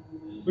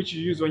 which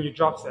you use when you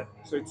drop set.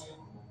 So it's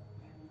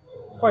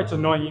quite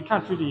annoying. You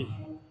can't really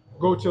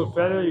go till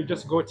failure. You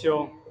just go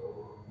till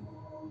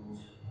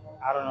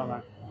I don't know,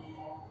 man.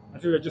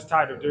 Until you're just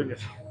tired of doing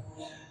it.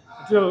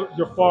 Until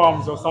your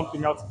forearms or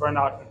something else burn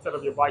out instead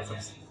of your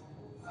biceps.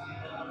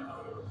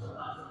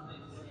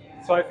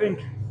 So I think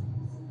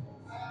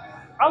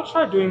I'll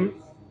try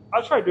doing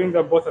I'll try doing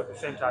them both at the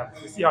same time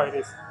to see how it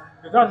is.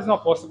 If that is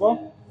not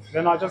possible,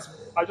 then I'll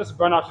just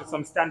burn out with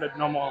some standard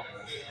normal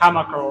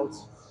hammer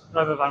curls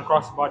rather than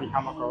cross body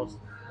hammer curls.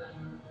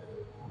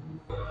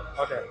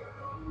 Okay.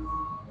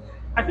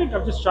 I think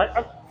I've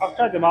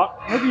tried them out.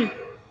 Maybe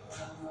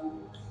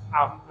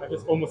ow, I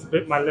just almost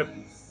bit my lip.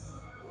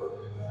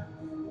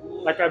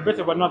 Like I bit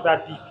it but not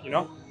that deep.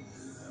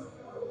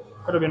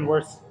 Could have been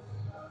worse.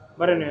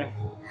 But anyway,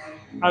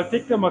 I'll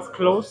take them as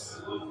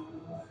close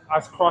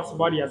as cross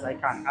body as I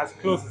can, as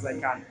close as I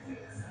can.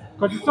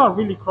 Because it's not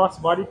really cross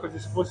body because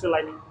you're supposed to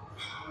like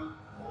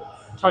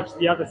touch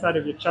the other side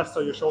of your chest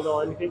or your shoulder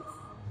or anything.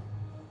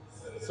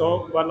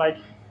 So, but like,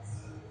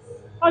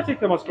 I'll take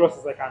them as close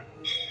as I can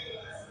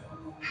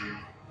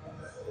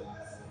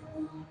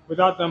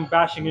without them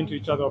bashing into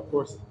each other, of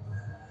course.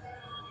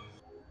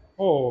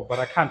 Oh, but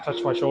I can't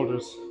touch my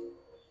shoulders,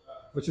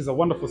 which is a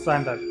wonderful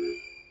sign that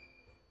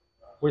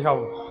we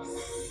have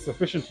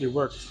sufficiently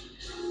worked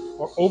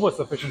or over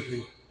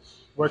sufficiently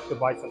worked the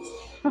biceps.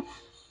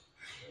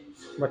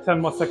 But 10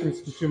 more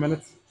seconds to 2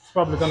 minutes. It's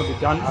probably going to be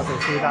done as I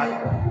say that.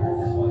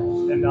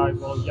 And I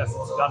will, yes,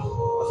 it's done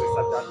as I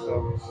said that.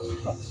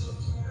 So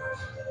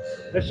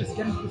let's just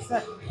get into the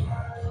set.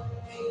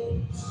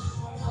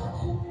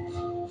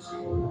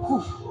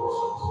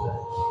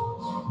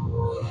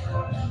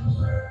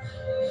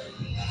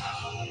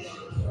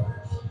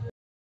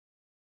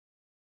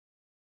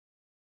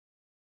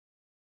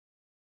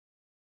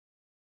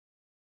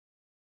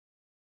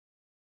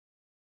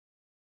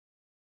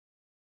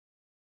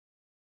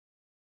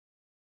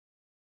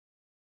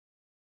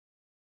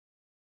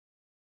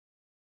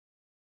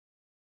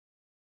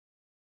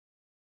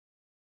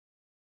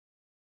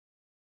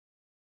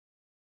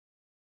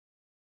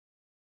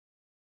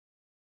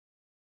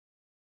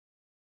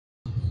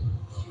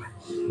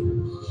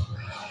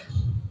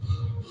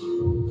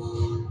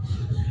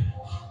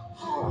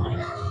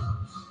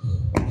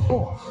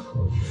 Oh,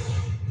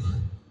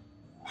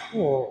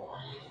 oh.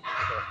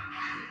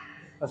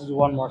 Let's do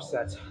one more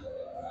set.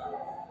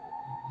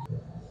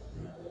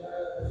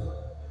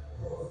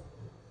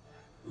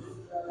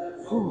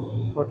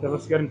 Whew. Okay,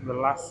 let's get into the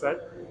last set.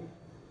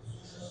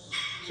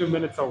 2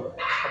 minutes a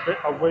bit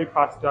away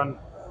past done.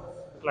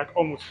 Like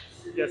almost,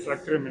 yeah, it's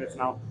like 3 minutes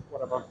now.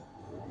 Whatever.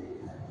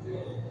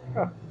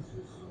 Huh.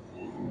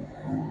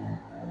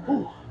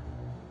 Whew.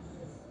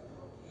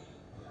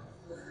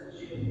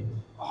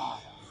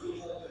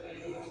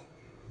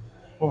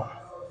 Oh,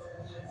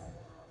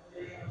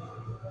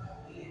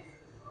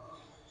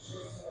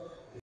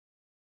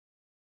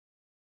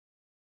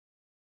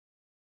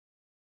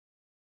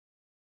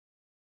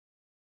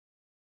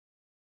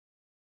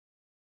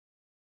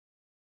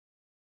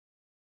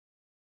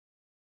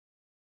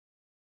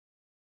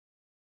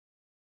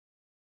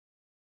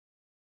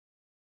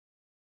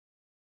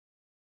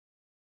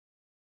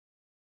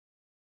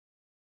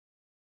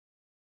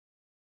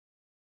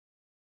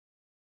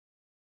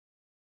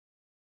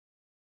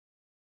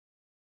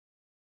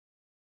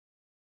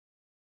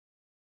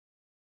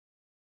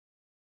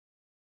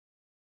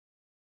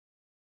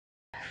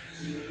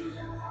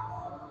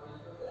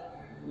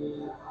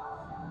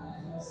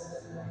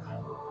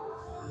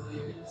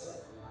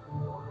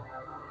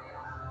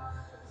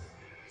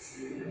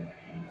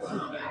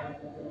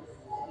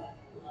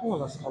 oh,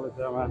 let's call it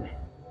there, man.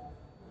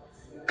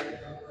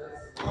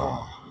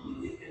 Oh,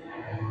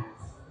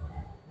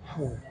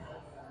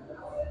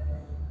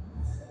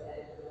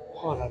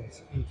 oh, that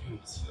is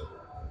intense.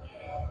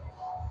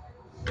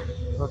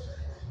 Okay,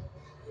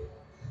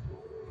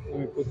 let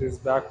me put this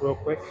back real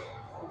quick.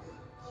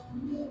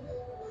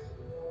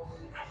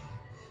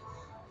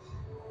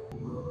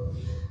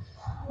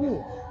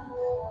 Whew.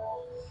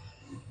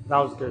 That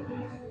was good.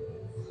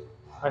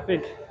 I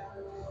think.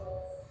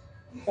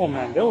 Oh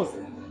man, there was.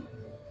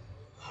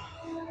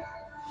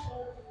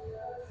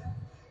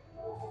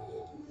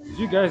 Do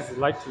you guys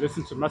like to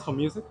listen to metal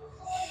music?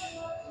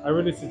 I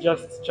really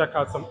suggest check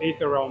out some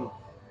Aether Realm,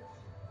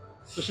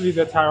 especially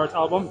the Tyrant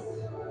album.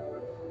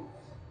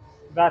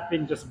 That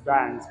thing just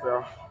bangs,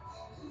 bro.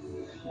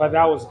 But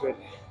that was good.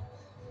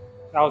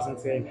 That was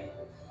insane.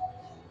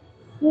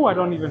 Ooh, I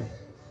don't even.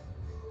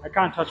 I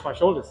can't touch my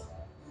shoulders,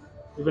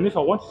 even if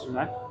I wanted to,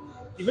 man.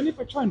 Even if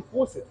I try and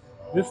force it,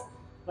 this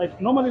like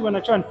normally when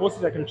I try and force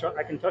it, I can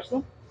touch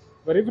them,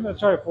 but even if I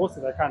try to force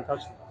it, I can't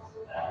touch them,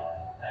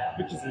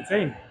 which is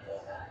insane.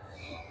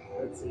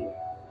 Let's see.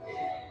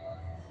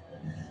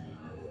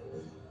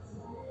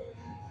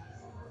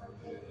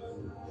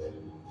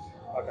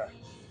 Okay,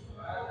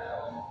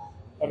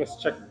 let us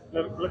check.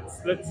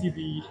 Let's see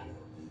the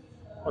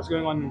what's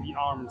going on in the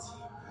arms.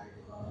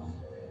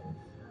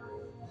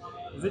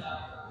 Is it?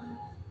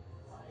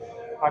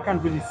 I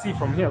can't really see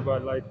from here,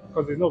 but like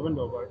because there's no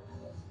window, but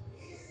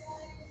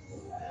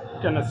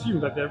you can assume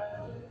that they're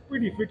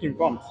pretty freaking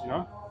bumped, you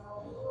know?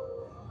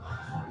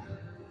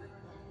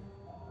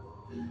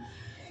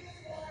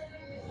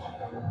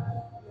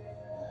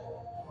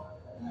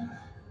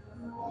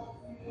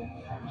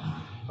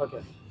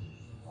 Okay,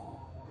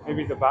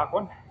 maybe the back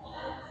one.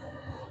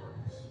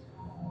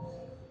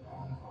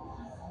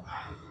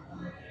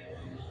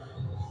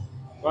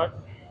 But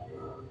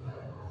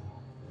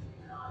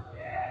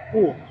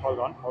oh, hold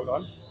on, hold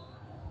on.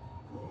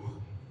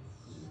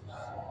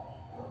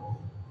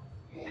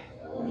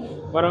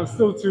 But I'm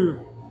still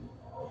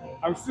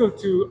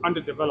too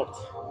underdeveloped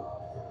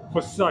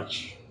for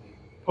such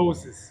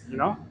poses, you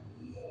know?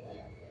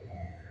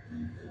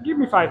 Give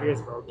me 5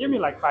 years, bro. Give me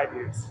like 5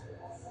 years.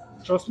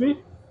 Trust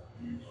me,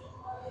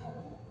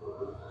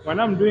 when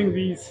I'm doing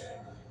these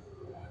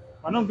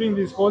when I'm doing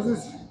these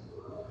poses,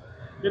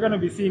 you're gonna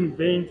be seeing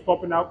veins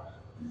popping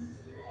up,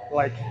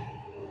 like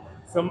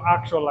some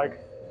actual like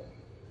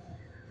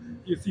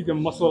you see the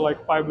muscle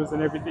like fibers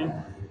and everything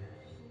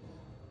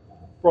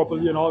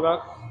properly and all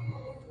that.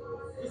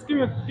 Just give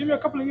me a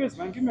couple of years,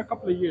 man. Give me a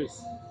couple of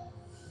years.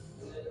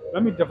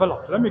 Let me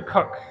develop. Let me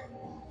cook.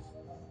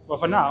 But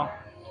for now,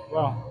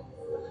 well,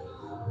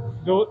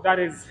 though that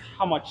is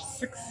how much?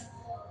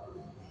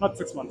 Not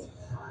 6 months.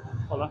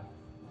 Hold on.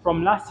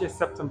 From last year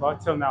September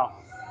till now,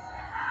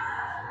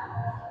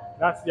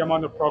 that's the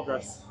amount of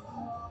progress.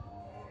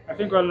 I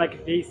think we're on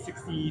like day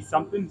 60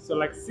 something, so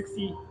like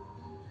 60,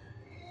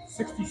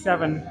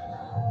 67.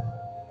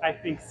 I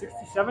think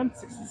 67,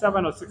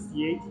 67 or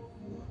 68.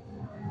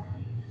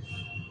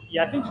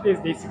 Yeah, I think today is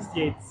day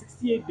 68.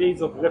 68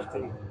 days of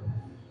lifting.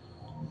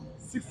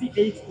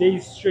 68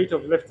 days straight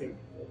of lifting.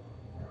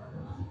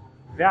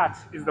 That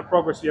is the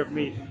progress we have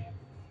made.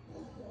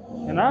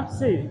 And I have to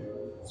say,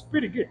 it's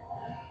pretty good.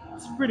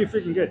 It's pretty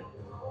freaking good.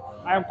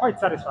 I am quite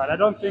satisfied. I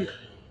don't think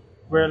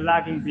we're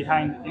lagging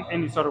behind in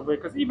any sort of way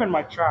because even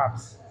my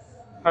traps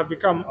have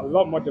become a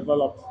lot more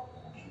developed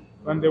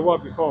than they were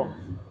before.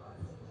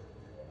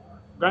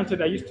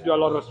 Granted, I used to do a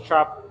lot of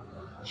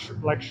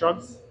like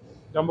shrugs,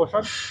 dumbbell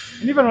shrugs,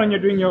 and even when you're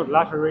doing your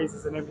lateral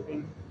raises and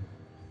everything,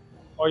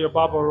 or your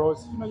barbell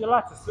rows, your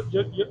lats,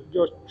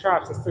 your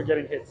traps are still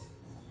getting hit.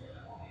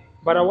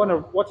 But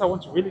what I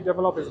want to really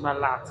develop is my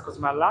lats, because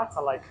my lats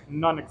are like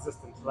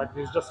non-existent. Like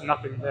there's just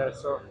nothing there.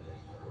 So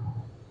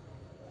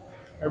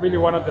I really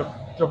want to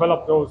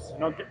develop those.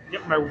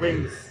 Get my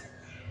wings.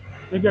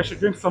 Maybe I should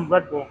drink some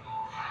Red Bull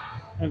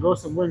and grow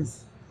some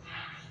wings.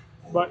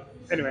 But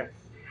anyway,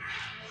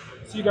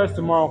 see you guys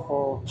tomorrow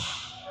for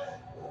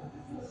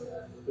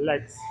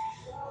legs.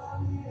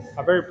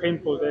 A very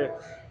painful day.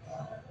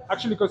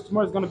 Actually, because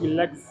tomorrow is gonna be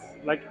legs,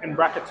 like in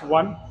brackets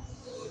one.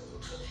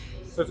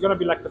 So it's gonna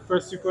be like the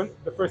first sequence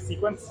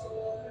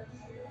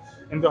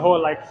in the whole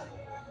like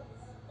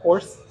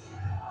course.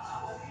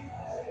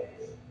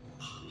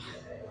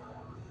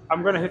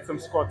 I'm gonna hit some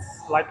squats,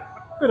 like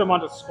a good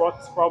amount of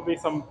squats, probably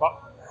some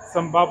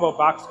barbell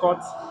back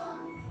squats,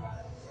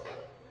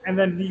 and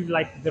then leave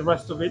like the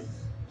rest of it.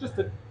 Just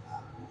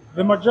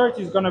the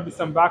majority is gonna be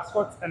some back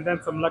squats and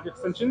then some leg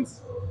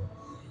extensions,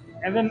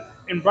 and then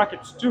in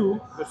brackets two,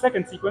 the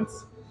second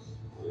sequence,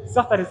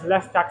 stuff that is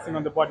less taxing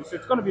on the body. So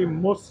it's gonna be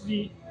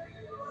mostly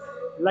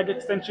leg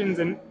extensions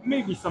and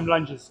maybe some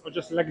lunges or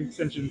just leg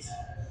extensions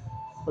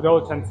for the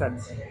whole 10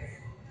 sets.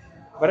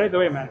 But either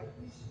way, man,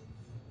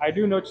 I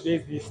do know today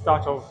is the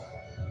start of,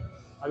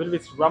 I believe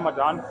it's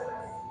Ramadan.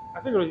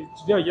 I think it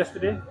was today or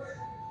yesterday.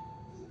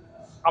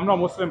 I'm not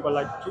Muslim, but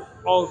like to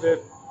all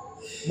the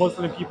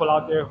Muslim people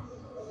out there,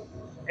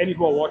 any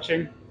who are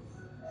watching,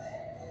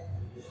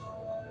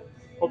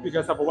 hope you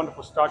guys have a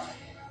wonderful start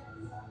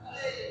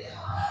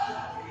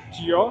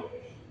to your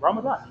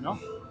Ramadan,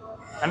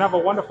 and have a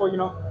wonderful,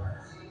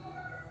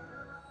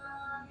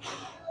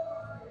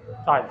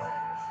 time.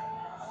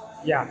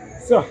 Yeah,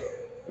 so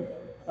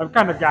I'm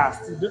kind of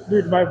gassed.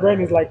 Dude, my brain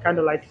is like kind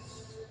of like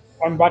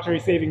on battery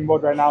saving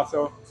mode right now.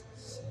 So,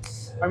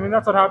 I mean,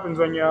 that's what happens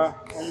when you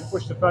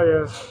push the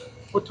failure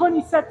for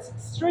 20 sets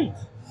straight.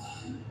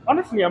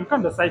 Honestly, I'm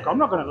kind of psycho. I'm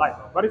not gonna lie,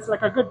 but it's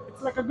like a good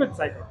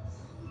psycho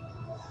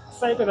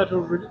that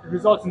will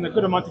result in a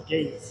good amount of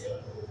gains.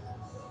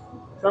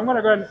 So I'm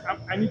gonna go and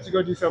I need to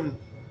go do some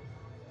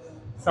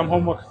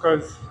homework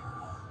because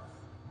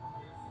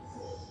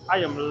I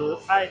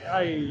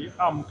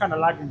am kind of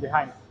lagging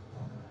behind.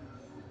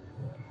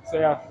 So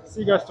yeah,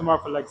 see you guys tomorrow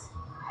for legs.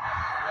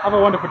 Have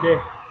a wonderful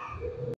day.